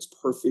in whether it's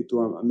perfect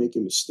or I'm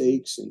making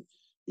mistakes, and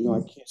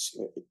I can't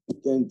see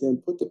it.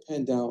 Then put the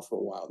pen down for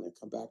a while and then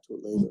come back to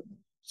it later.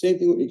 Same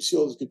thing when you see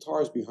all those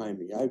guitars behind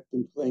me. I've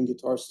been playing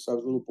guitar since I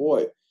was a little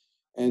boy.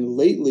 And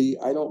lately,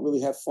 I don't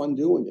really have fun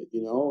doing it.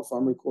 If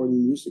I'm recording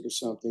music or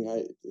something,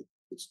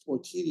 it's more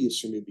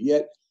tedious for me. But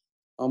yet,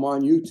 I'm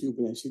on YouTube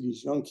and I see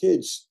these young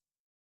kids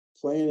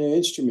playing their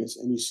instruments,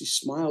 and you see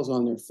smiles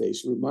on their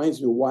face. It reminds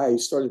me of why I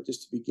started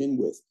this to begin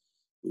with.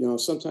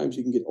 Sometimes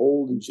you can get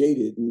old and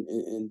jaded,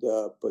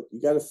 but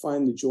you got to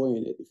find the joy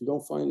in it. If you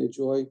don't find the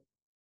joy,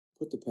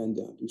 put the pen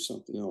down, do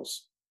something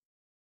else.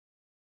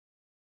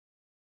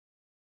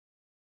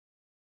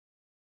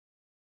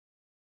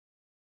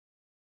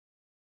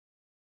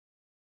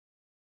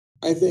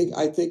 I think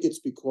it's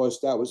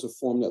because that was a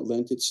form that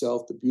lent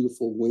itself to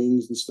beautiful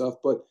wings and stuff.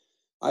 But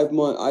I've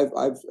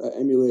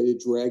emulated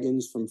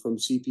dragons from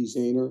C.P.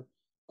 Zahner.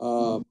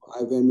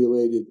 I've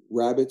emulated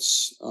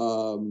rabbits.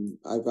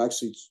 I've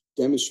actually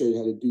demonstrated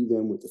how to do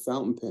them with the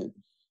fountain pen.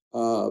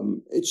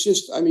 It's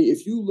just,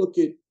 if you look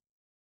at,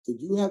 did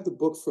you have the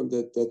book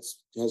that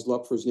has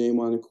Lupfer's name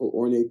on it called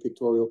Ornate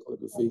Pictorial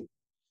Calligraphy?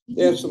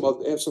 They have some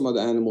other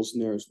animals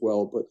in there as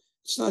well, but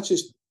it's not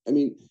just.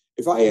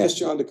 If I asked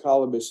John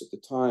DeCalabas at the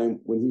time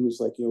when he was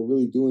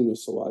really doing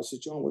this a lot, I said,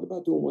 John, what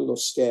about doing one of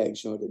those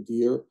stags, like a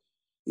deer?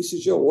 He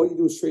says, Joe, all you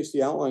do is trace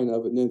the outline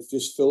of it and then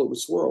just fill it with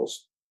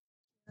swirls.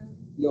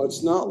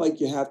 It's not like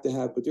you have to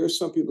have, but there are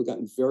some people who've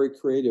gotten very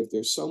creative.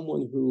 There's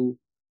someone who,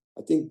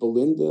 I think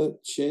Belinda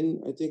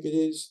Chin, I think it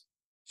is.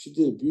 She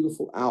did a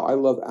beautiful owl. I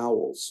love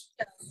owls.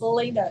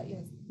 Belinda,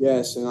 yes.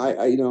 Yes, and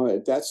I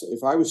that's,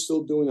 if I was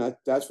still doing that,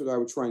 that's what I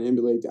would try and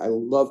emulate. I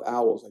love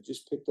owls. I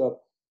just picked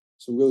up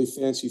some really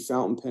fancy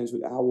fountain pens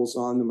with owls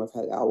on them. I've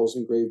had owls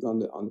engraved on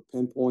the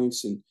pen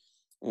points, and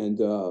And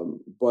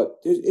but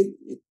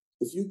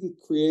if you can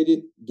create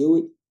it, do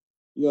it.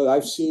 You know,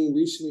 I've seen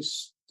recently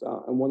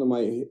on one of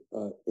my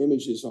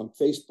images on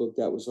Facebook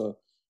that was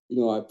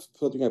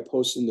something I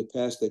posted in the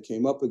past that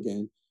came up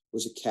again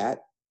was a cat.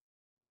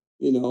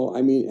 You know,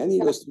 I mean, any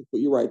of us,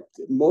 but you're right.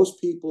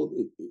 Most people,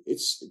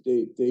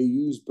 they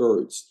use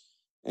birds.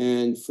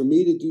 And for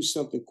me to do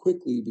something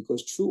quickly,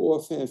 because true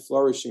offhand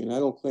flourishing, and I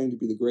don't claim to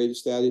be the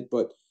greatest at it,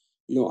 but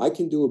you know, I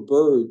can do a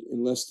bird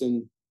in less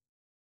than,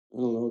 I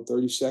don't know,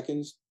 30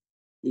 seconds.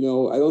 You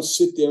know, I don't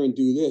sit there and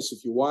do this.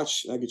 If you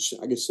watch, I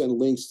could send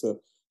links to.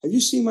 Have you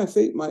seen my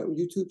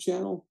YouTube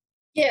channel?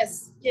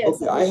 Yes, yes.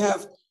 Okay, I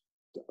have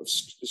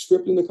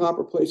script in the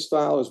copperplate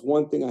style is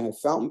one thing. I have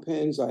fountain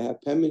pens. I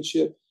have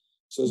penmanship.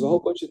 So there's a whole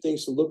bunch of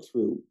things to look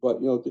through.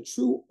 But you know, the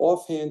true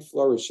offhand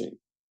flourishing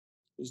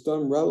is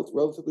done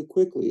relatively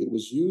quickly. It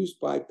was used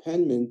by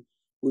penmen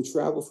who would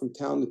travel from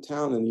town to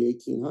town in the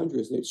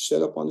 1800s, and they'd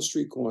set up on the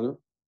street corner,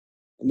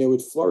 and they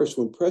would flourish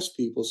to impress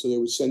people. So they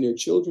would send their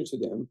children to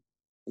them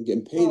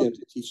and pay them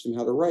to teach them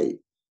how to write.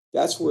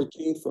 That's where it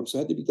came from. So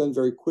it had to be done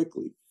very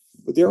quickly.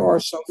 But there are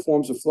some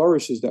forms of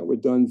flourishes that were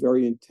done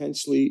very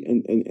intensely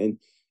and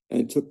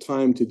it took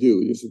time to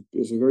do.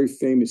 There's a very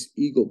famous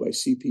eagle by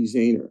C.P.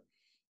 Zahner,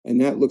 and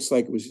that looks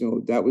like it was, you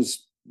know,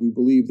 we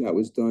believe that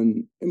was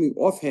done, I mean,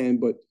 offhand,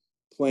 but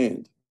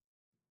planned.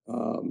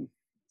 And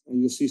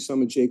you'll see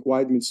some of Jake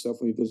Weidman's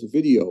stuff when he does a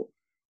video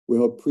where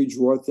he'll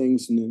pre-draw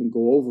things and then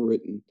go over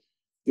it. And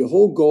the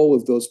whole goal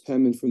of those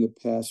penmen from the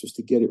past was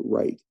to get it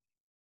right.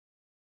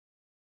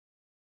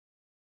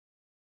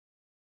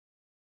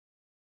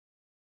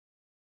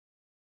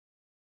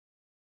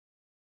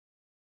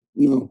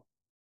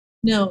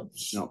 No.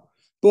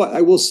 But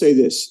I will say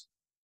this.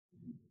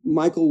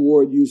 Michael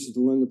Ward uses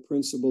the Leonard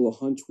principle, a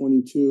Hunt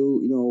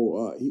 22,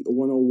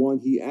 101.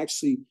 He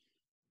actually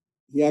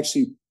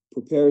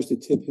prepares the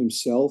tip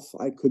himself.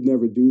 I could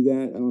never do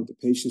that. I don't have the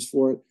patience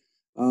for it.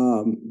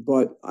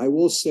 But I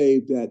will say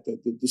that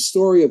the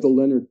story of the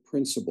Leonard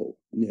principle,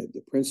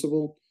 the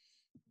principle,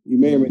 you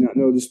may or may not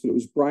know this, but it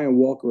was Brian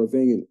Walker of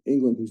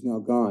England, who's now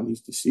gone.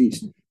 He's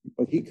deceased.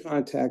 But he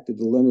contacted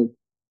the Leonard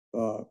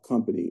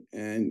company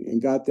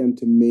and got them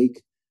to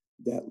make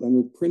that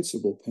Leonard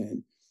principle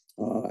pen.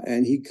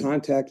 And he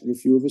contacted a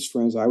few of his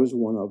friends. I was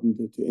one of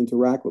them to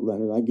interact with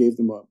Leonard. I gave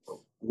them a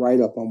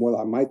write-up on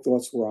what my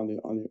thoughts were on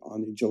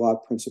the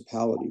Gillot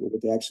Principality, or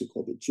what they actually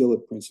call the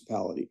Gillot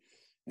Principality.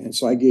 And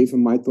so I gave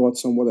him my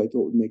thoughts on what I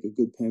thought would make a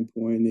good pen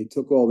point. And they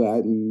took all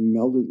that and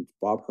melded.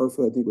 Bob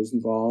Herford, I think, was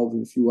involved,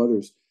 and a few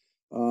others.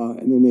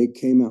 And then they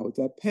came out with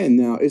that pen.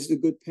 Now, is it a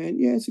good pen?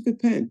 Yeah, it's a good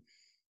pen.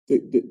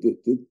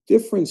 The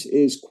difference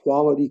is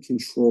quality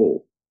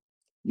control.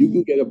 You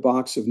can get a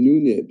box of new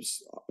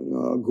nibs.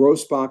 A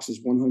gross box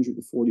is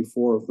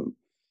 144 of them.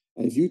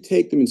 And if you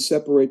take them and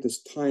separate the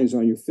tines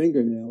on your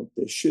fingernail,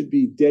 they should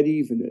be dead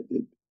even.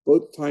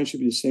 Both tines should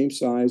be the same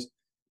size,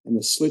 and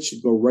the slit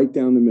should go right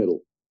down the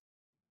middle.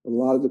 But a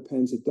lot of the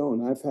pens that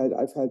don't. I've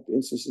had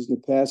instances in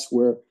the past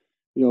where,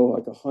 you know,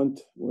 like a Hunt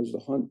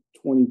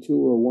 22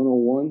 or a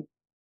 101.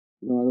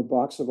 You know, in a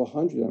box of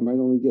 100, I might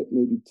only get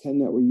maybe 10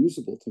 that were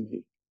usable to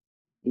me.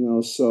 You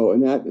know, so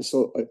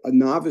a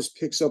novice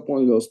picks up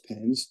one of those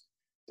pens.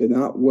 They're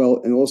not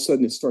well, and all of a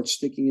sudden it starts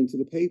sticking into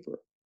the paper.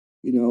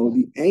 You know,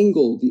 the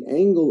angle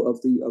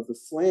of the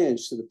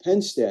flange to the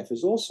pen staff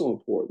is also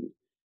important.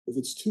 If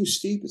it's too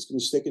steep, it's going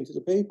to stick into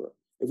the paper.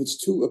 If it's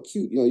too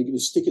acute, you know, you're going to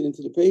stick it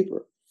into the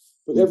paper.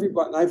 But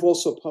everybody, and I've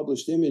also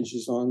published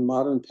images on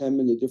modern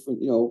penmen, the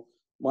different, you know,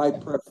 my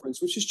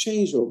preference, which has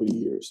changed over the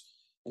years,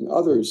 and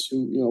others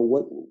who, you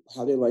know,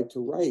 how they like to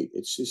write.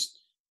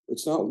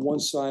 It's not one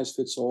size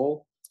fits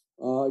all.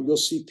 You'll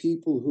see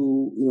people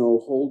who, you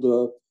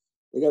know,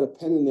 they got a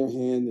pen in their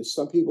hand, and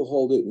some people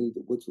hold it in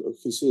what's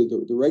considered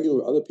the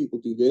regular. Other people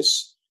do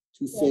this,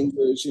 two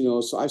fingers, you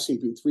know. So I've seen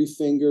people 3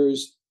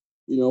 fingers,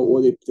 you know,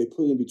 or they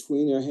put it in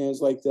between their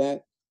hands like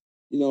that.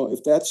 You know,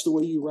 if that's the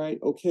way you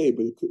write, okay,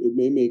 but it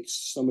may make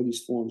some of these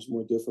forms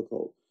more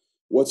difficult.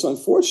 What's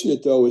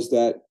unfortunate though is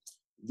that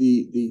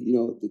the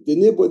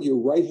nib, whether you're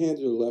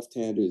right-handed or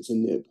left-handed, it's a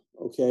nib.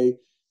 Okay.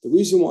 The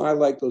reason why I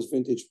like those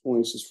vintage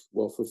points is,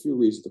 well, for a few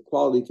reasons. The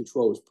quality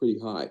control is pretty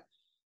high.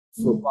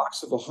 For a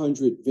box of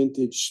 100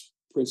 vintage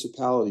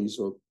principalities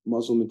or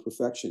Muslim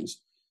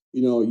imperfections,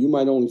 you know, you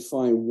might only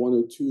find 1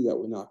 or 2 that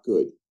were not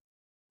good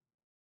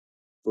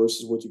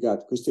versus what you got.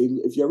 Because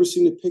if you ever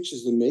seen the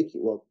pictures of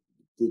making, well,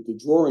 the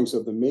drawings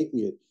of them making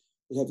it,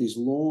 they have these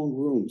long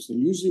rooms.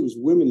 And usually it was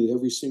women at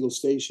every single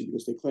station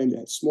because they claimed they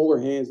had smaller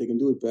hands, they can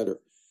do it better.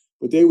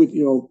 But they would,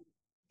 you know,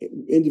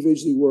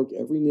 individually work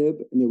every nib,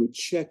 and they would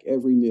check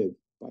every nib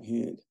by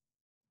hand.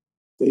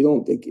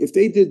 If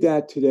they did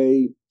that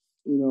today,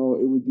 you know,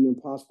 it would be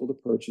impossible to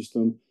purchase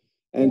them.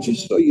 And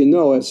just so you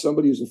know, as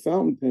somebody who's a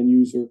fountain pen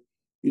user,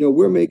 you know,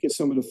 we're making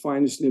some of the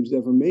finest nibs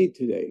ever made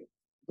today,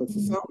 but for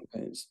fountain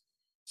pens.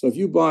 So if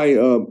you buy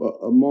a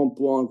Mont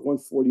Blanc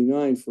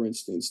 149, for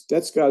instance,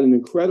 that's got an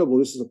incredible,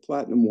 this is a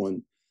platinum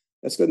one,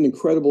 that's got an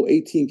incredible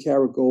 18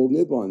 karat gold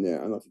nib on there.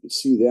 I don't know if you can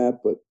see that,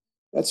 but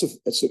that's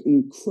an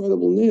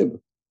incredible nib.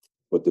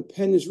 but the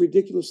pen is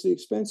ridiculously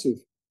expensive.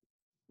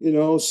 You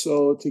know,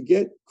 so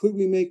could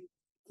we make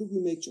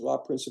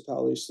Jalop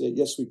Principales today?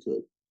 Yes, we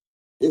could,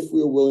 if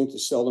we were willing to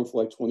sell them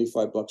for like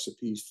 $25 a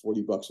piece,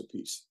 $40 a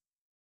piece.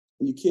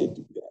 And you can't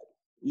do that.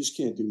 You just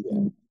can't do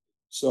that.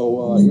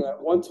 So, you know,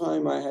 at one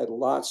time I had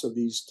lots of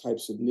these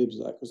types of nibs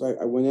because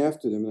I went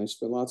after them and I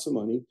spent lots of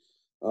money.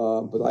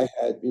 But I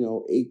had, you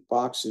know, 8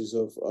 boxes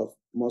of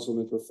Muslim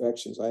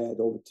Imperfections. I had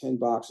over 10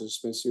 boxes of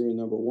Spencerian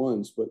number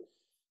ones. But,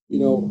 you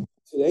know,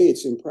 today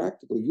it's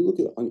impractical. You look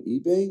at on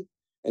eBay,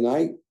 and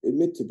I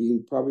admit to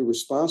being probably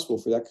responsible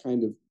for that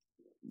kind of,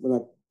 when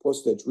I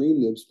posted that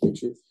Dream Nibs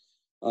picture.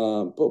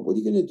 But what are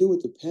you going to do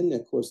with the pen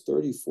that costs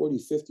 30, 40,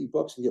 50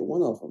 bucks and get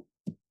one of them?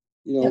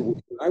 You know,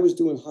 when I was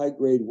doing high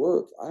grade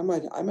work, I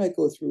might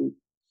go through,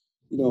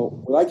 you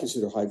know, what I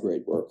consider high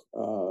grade work,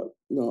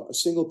 you know, a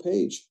single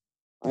page.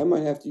 I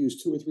might have to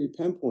use 2 or 3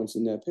 pen points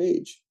in that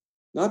page,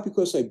 not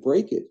because I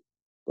break it,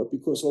 but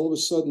because all of a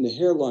sudden the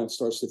hairline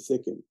starts to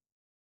thicken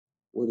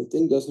or the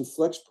thing doesn't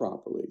flex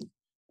properly.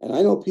 And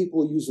I know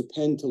people use a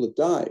pen till it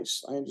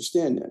dies. I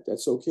understand that.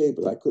 That's okay,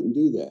 but I couldn't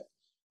do that.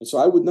 And so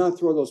I would not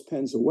throw those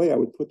pens away. I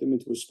would put them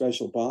into a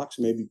special box,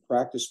 maybe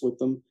practice with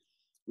them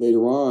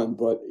later on.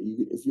 But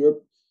if you're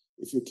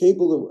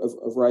capable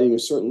of writing a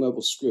certain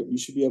level script, you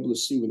should be able to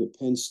see when the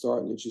pens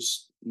start and it's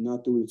just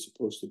not doing what it's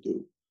supposed to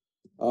do.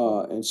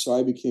 And so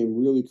I became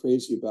really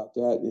crazy about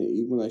that. And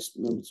even when I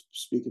remember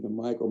speaking to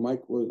Mike, or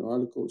Mike wrote an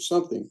article or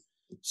something,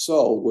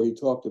 where he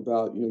talked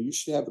about, you know, you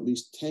should have at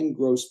least 10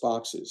 gross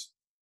boxes,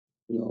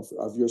 you know,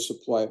 of your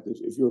supply,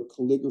 if you're a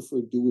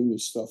calligrapher doing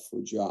this stuff for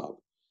a job.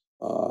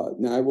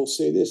 Now, I will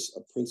say this,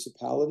 a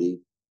Principality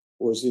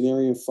or a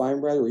Zinarian Fine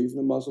Writer or even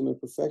a Muslim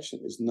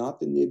Imperfection is not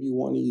the nib you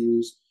want to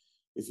use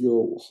if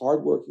you're a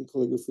hardworking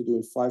calligrapher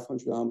doing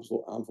 500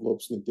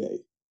 envelopes in a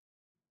day.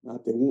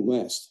 They won't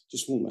last,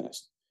 just won't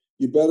last.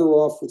 You're better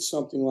off with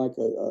something like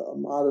a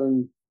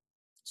modern,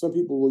 some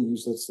people will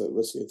use, let's say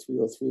a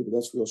 303, but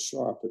that's real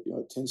sharp, but, you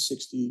know,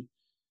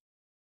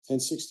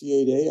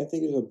 1068A, I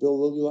think is a Bill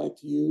Lilly like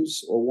to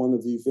use, or one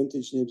of the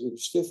vintage nibs that are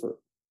stiffer,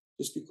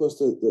 just because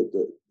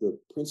the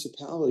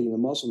Principality in the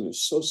Muslim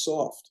is so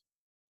soft.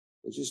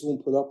 It just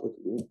won't put up with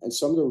it. And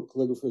some of the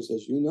calligraphers,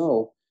 as you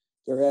know,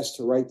 they're asked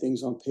to write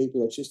things on paper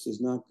that just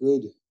is not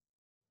good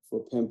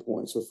for pen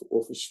points or for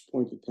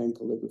pointed pen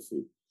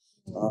calligraphy.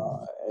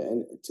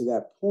 And to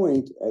that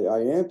point, at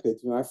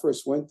IAMPIT, you know, I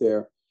first went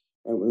there,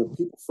 and when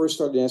people first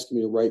started asking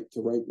me to write,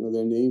 you know,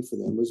 their name for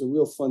them, it was a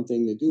real fun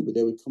thing to do. But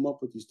they would come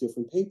up with these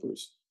different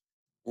papers,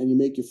 and you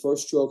make your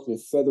first stroke and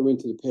it feather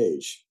into the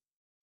page,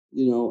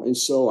 you know. And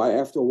so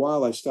after a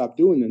while, I stopped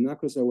doing them, not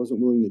because I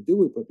wasn't willing to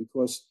do it, but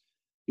because,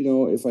 you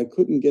know, if I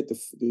couldn't get the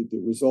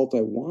result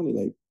I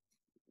wanted,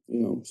 you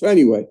know. So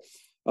anyway,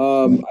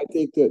 I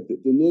think that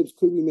the nibs,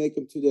 could we make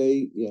them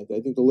today? Yeah,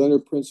 I think the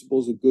Leonard Principle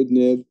is a good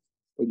nib,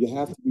 but you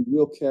have to be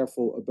real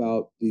careful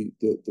about the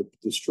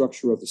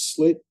structure of the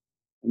slit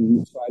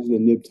and the size of the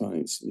nib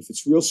tines. If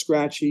it's real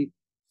scratchy,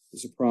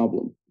 there's a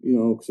problem, you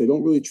know, because they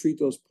don't really treat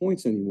those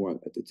points anymore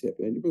at the tip.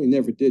 And they really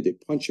never did. They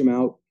punch them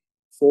out,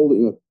 fold it,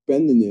 you know,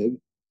 bend the nib,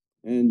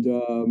 and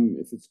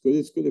if it's good,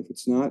 it's good. If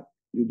it's not,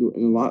 you do.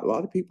 And a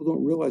lot of people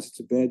don't realize it's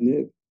a bad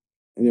nib.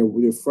 And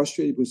they're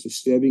frustrated because they're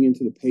stabbing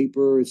into the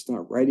paper. It's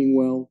not writing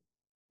well.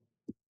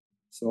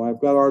 So I've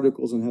got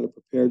articles on how to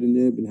prepare the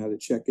nib and how to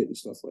check it and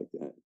stuff like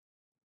that.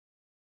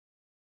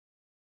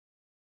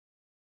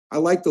 I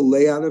like the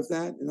layout of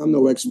that, and I'm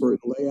no expert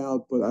in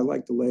layout, but I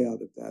like the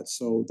layout of that.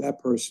 So that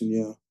person,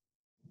 yeah.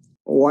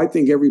 Oh, I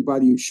think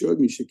everybody who showed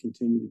me should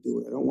continue to do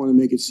it. I don't want to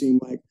make it seem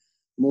like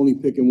I'm only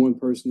picking one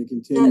person to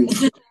continue.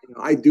 You know,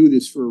 I do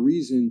this for a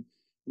reason,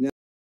 and that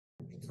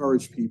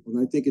encourage people.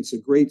 And I think it's a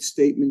great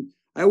statement.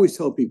 I always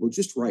tell people,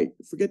 just write.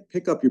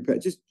 Pick up your pen.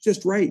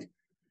 Just write.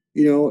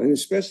 You know, and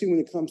especially when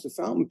it comes to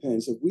fountain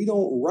pens, if we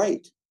don't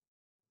write,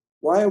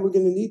 why are we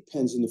going to need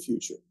pens in the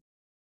future?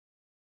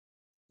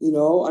 You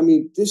know, I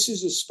mean, this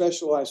is a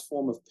specialized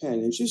form of pen.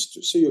 And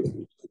just so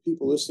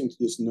people listening to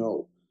this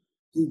know,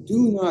 you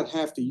do not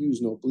have to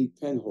use an oblique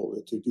pen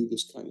holder to do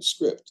this kind of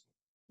script.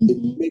 It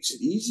makes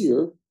it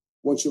easier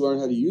once you learn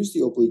how to use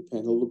the oblique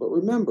pen holder. But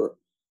remember,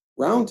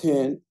 round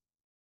hand,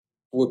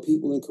 or what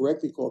people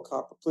incorrectly call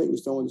copper plate,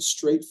 was done with a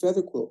straight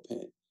feather quill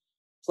pen.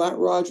 Platt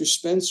Roger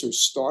Spencer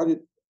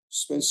started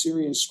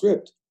Spencerian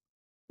script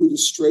with a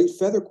straight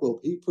feather quill.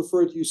 He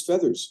preferred to use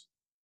feathers.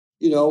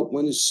 You know,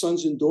 when his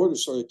sons and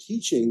daughters started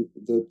teaching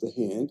the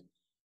hand,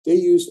 they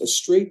used a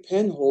straight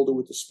pen holder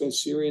with the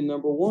Spencerian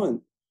number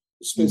one.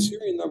 The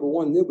Spencerian number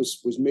one nib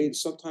was made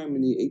sometime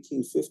in the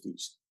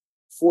 1850s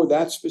for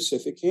that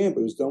specific hand,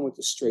 but it was done with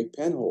the straight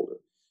pen holder.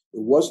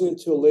 It wasn't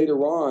until later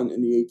on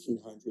in the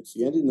 1800s,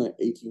 the end of the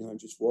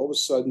 1800s, where all of a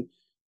sudden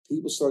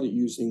people started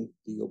using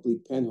the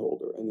oblique pen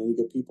holder. And then you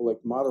get people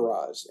like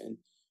Mataraz and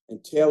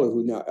Taylor,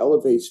 who now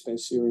elevate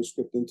Spencerian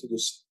script into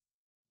this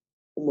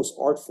almost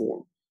art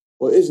form.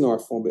 Well, it is an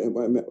art form, but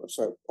I'm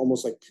sorry,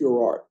 almost like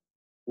pure art,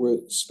 where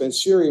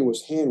Spencerian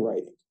was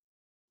handwriting.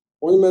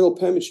 Ornamental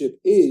penmanship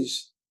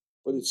is,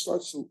 but it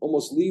starts to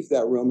almost leave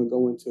that realm and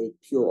go into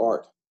pure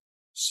art.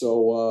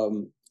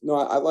 So No,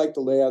 I like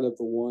the layout of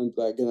the one,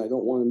 but again, I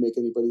don't want to make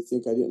anybody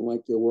think I didn't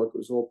like their work. It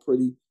was all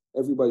pretty.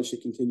 Everybody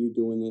should continue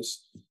doing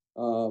this.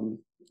 And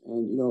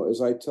you know,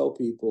 as I tell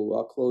people,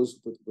 I'll close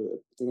with a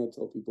thing I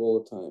tell people all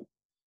the time.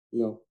 You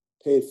know,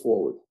 pay it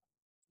forward.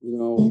 You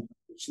know,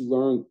 what you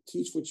learn,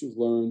 teach what you've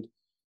learned,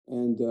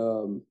 and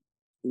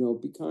you know,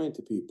 be kind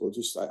to people.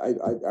 Just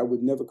I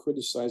would never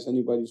criticize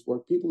anybody's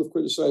work. People have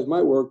criticized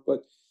my work,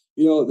 but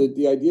you know,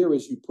 the idea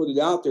is you put it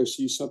out there,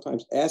 so you're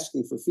sometimes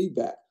asking for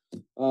feedback.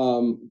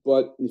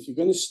 But if you're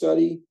going to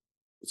study,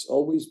 it's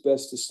always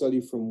best to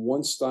study from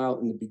one style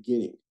in the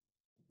beginning.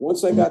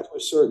 Once I got to a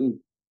certain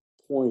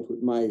point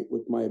with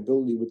my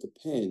ability with the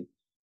pen,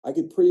 I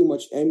could pretty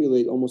much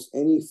emulate almost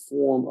any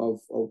form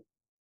of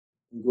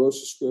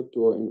grocer script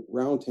or in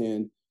round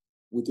hand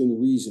within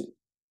reason.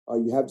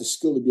 You have the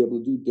skill to be able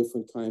to do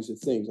different kinds of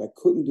things. I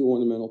couldn't do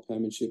ornamental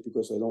penmanship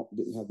because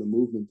didn't have the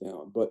movement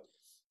down. But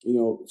you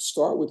know,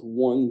 start with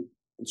one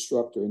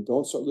instructor and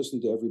don't start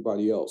listening to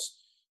everybody else.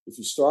 If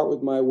you start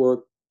with my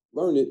work,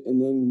 learn it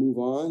and then move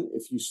on.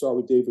 If you start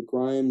with David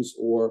Grimes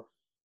or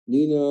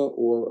Nina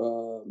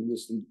or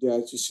I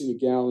just seen a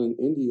gal in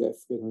India. I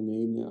forget her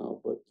name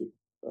now, but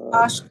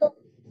Ashka.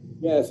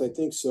 yes, I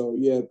think so.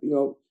 Yeah, you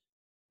know,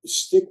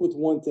 stick with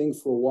one thing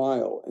for a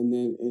while and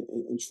then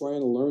and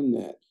trying to learn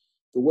that.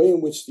 The way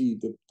in which the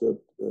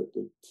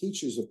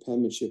teachers of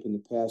penmanship in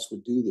the past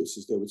would do this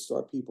is they would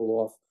start people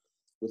off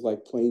with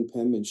like plain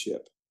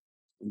penmanship.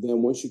 And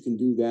then once you can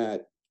do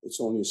that, it's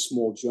only a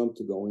small jump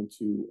to go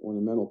into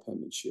ornamental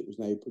penmanship, because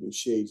now you're putting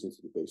shades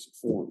into the basic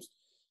forms.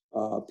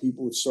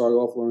 People would start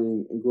off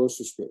learning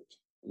engrosser script,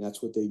 and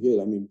that's what they did.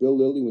 I mean, Bill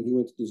Lilly, when he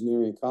went to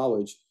Disneyland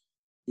College,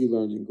 he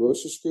learned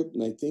engrosser script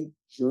and I think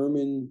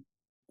German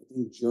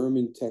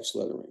text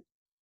lettering.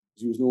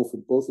 He was known for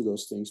both of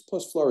those things,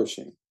 plus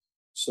flourishing.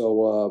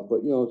 So,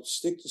 but you know,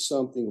 stick to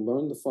something,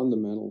 learn the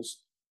fundamentals.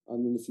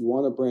 And then if you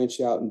want to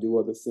branch out and do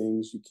other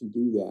things, you can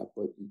do that,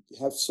 but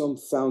have some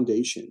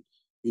foundation.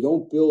 You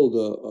don't build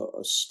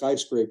a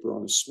skyscraper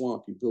on a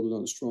swamp. You build it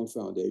on a strong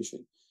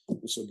foundation.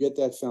 And so get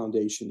that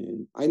foundation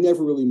in. I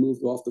never really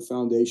moved off the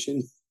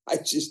foundation. I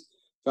just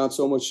found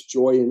so much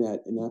joy in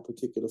that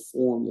particular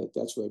form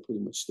that's what I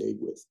pretty much stayed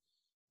with.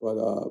 But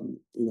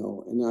you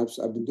know, and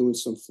I've been doing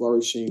some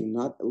flourishing,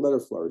 not letter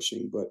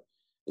flourishing, but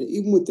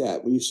even with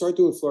that, when you start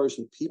doing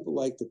flourishing, people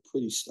like the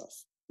pretty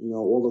stuff, you know,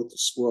 all of the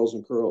swirls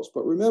and curls.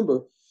 But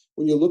remember,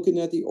 when you're looking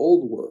at the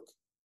old work,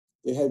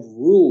 they had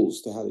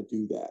rules to how to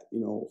do that,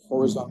 you know,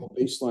 horizontal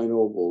baseline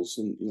ovals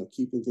and, you know,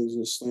 keeping things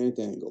in a slant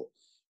angle.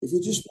 If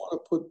you just want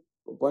to put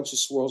a bunch of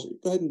swirls,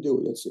 go ahead and do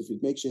it. If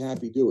it makes you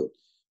happy, do it.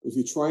 But if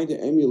you're trying to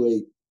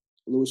emulate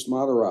Louis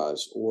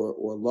Mataraz or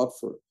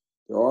Lupfer,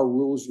 there are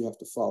rules you have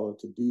to follow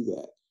to do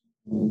that.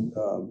 And,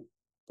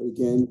 but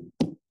again,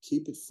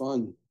 keep it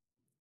fun.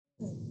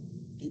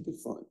 Keep it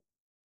fun.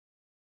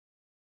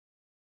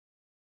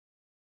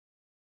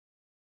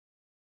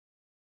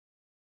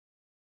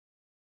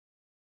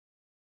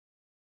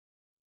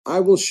 I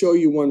will show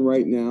you one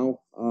right now.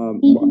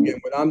 Again,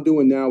 what I'm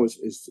doing now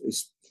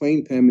is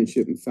plain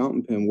penmanship and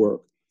fountain pen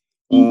work.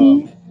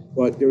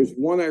 But there's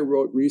one I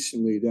wrote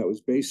recently that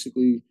was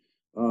basically,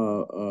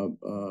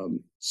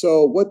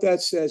 so what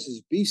that says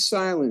is, be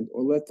silent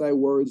or let thy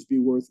words be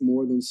worth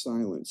more than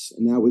silence.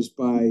 And that was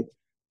by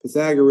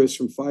Pythagoras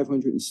from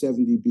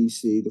 570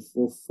 BC to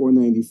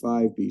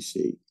 495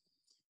 BC.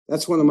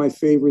 That's one of my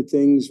favorite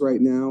things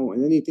right now.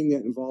 And anything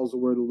that involves the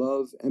word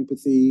love,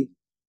 empathy,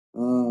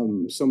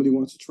 if somebody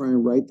wants to try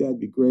and write that, it'd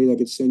be great. I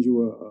could send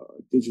you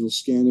a digital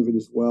scan of it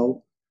as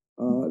well.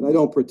 And I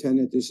don't pretend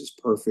that this is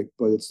perfect,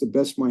 but it's the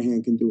best my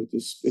hand can do at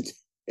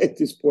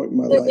this point in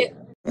my life.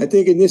 I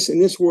think in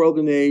this world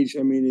and age,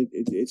 I mean,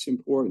 it's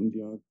important.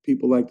 You know,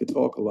 people like to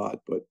talk a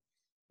lot, but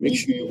make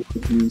sure you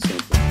mean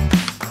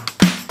something.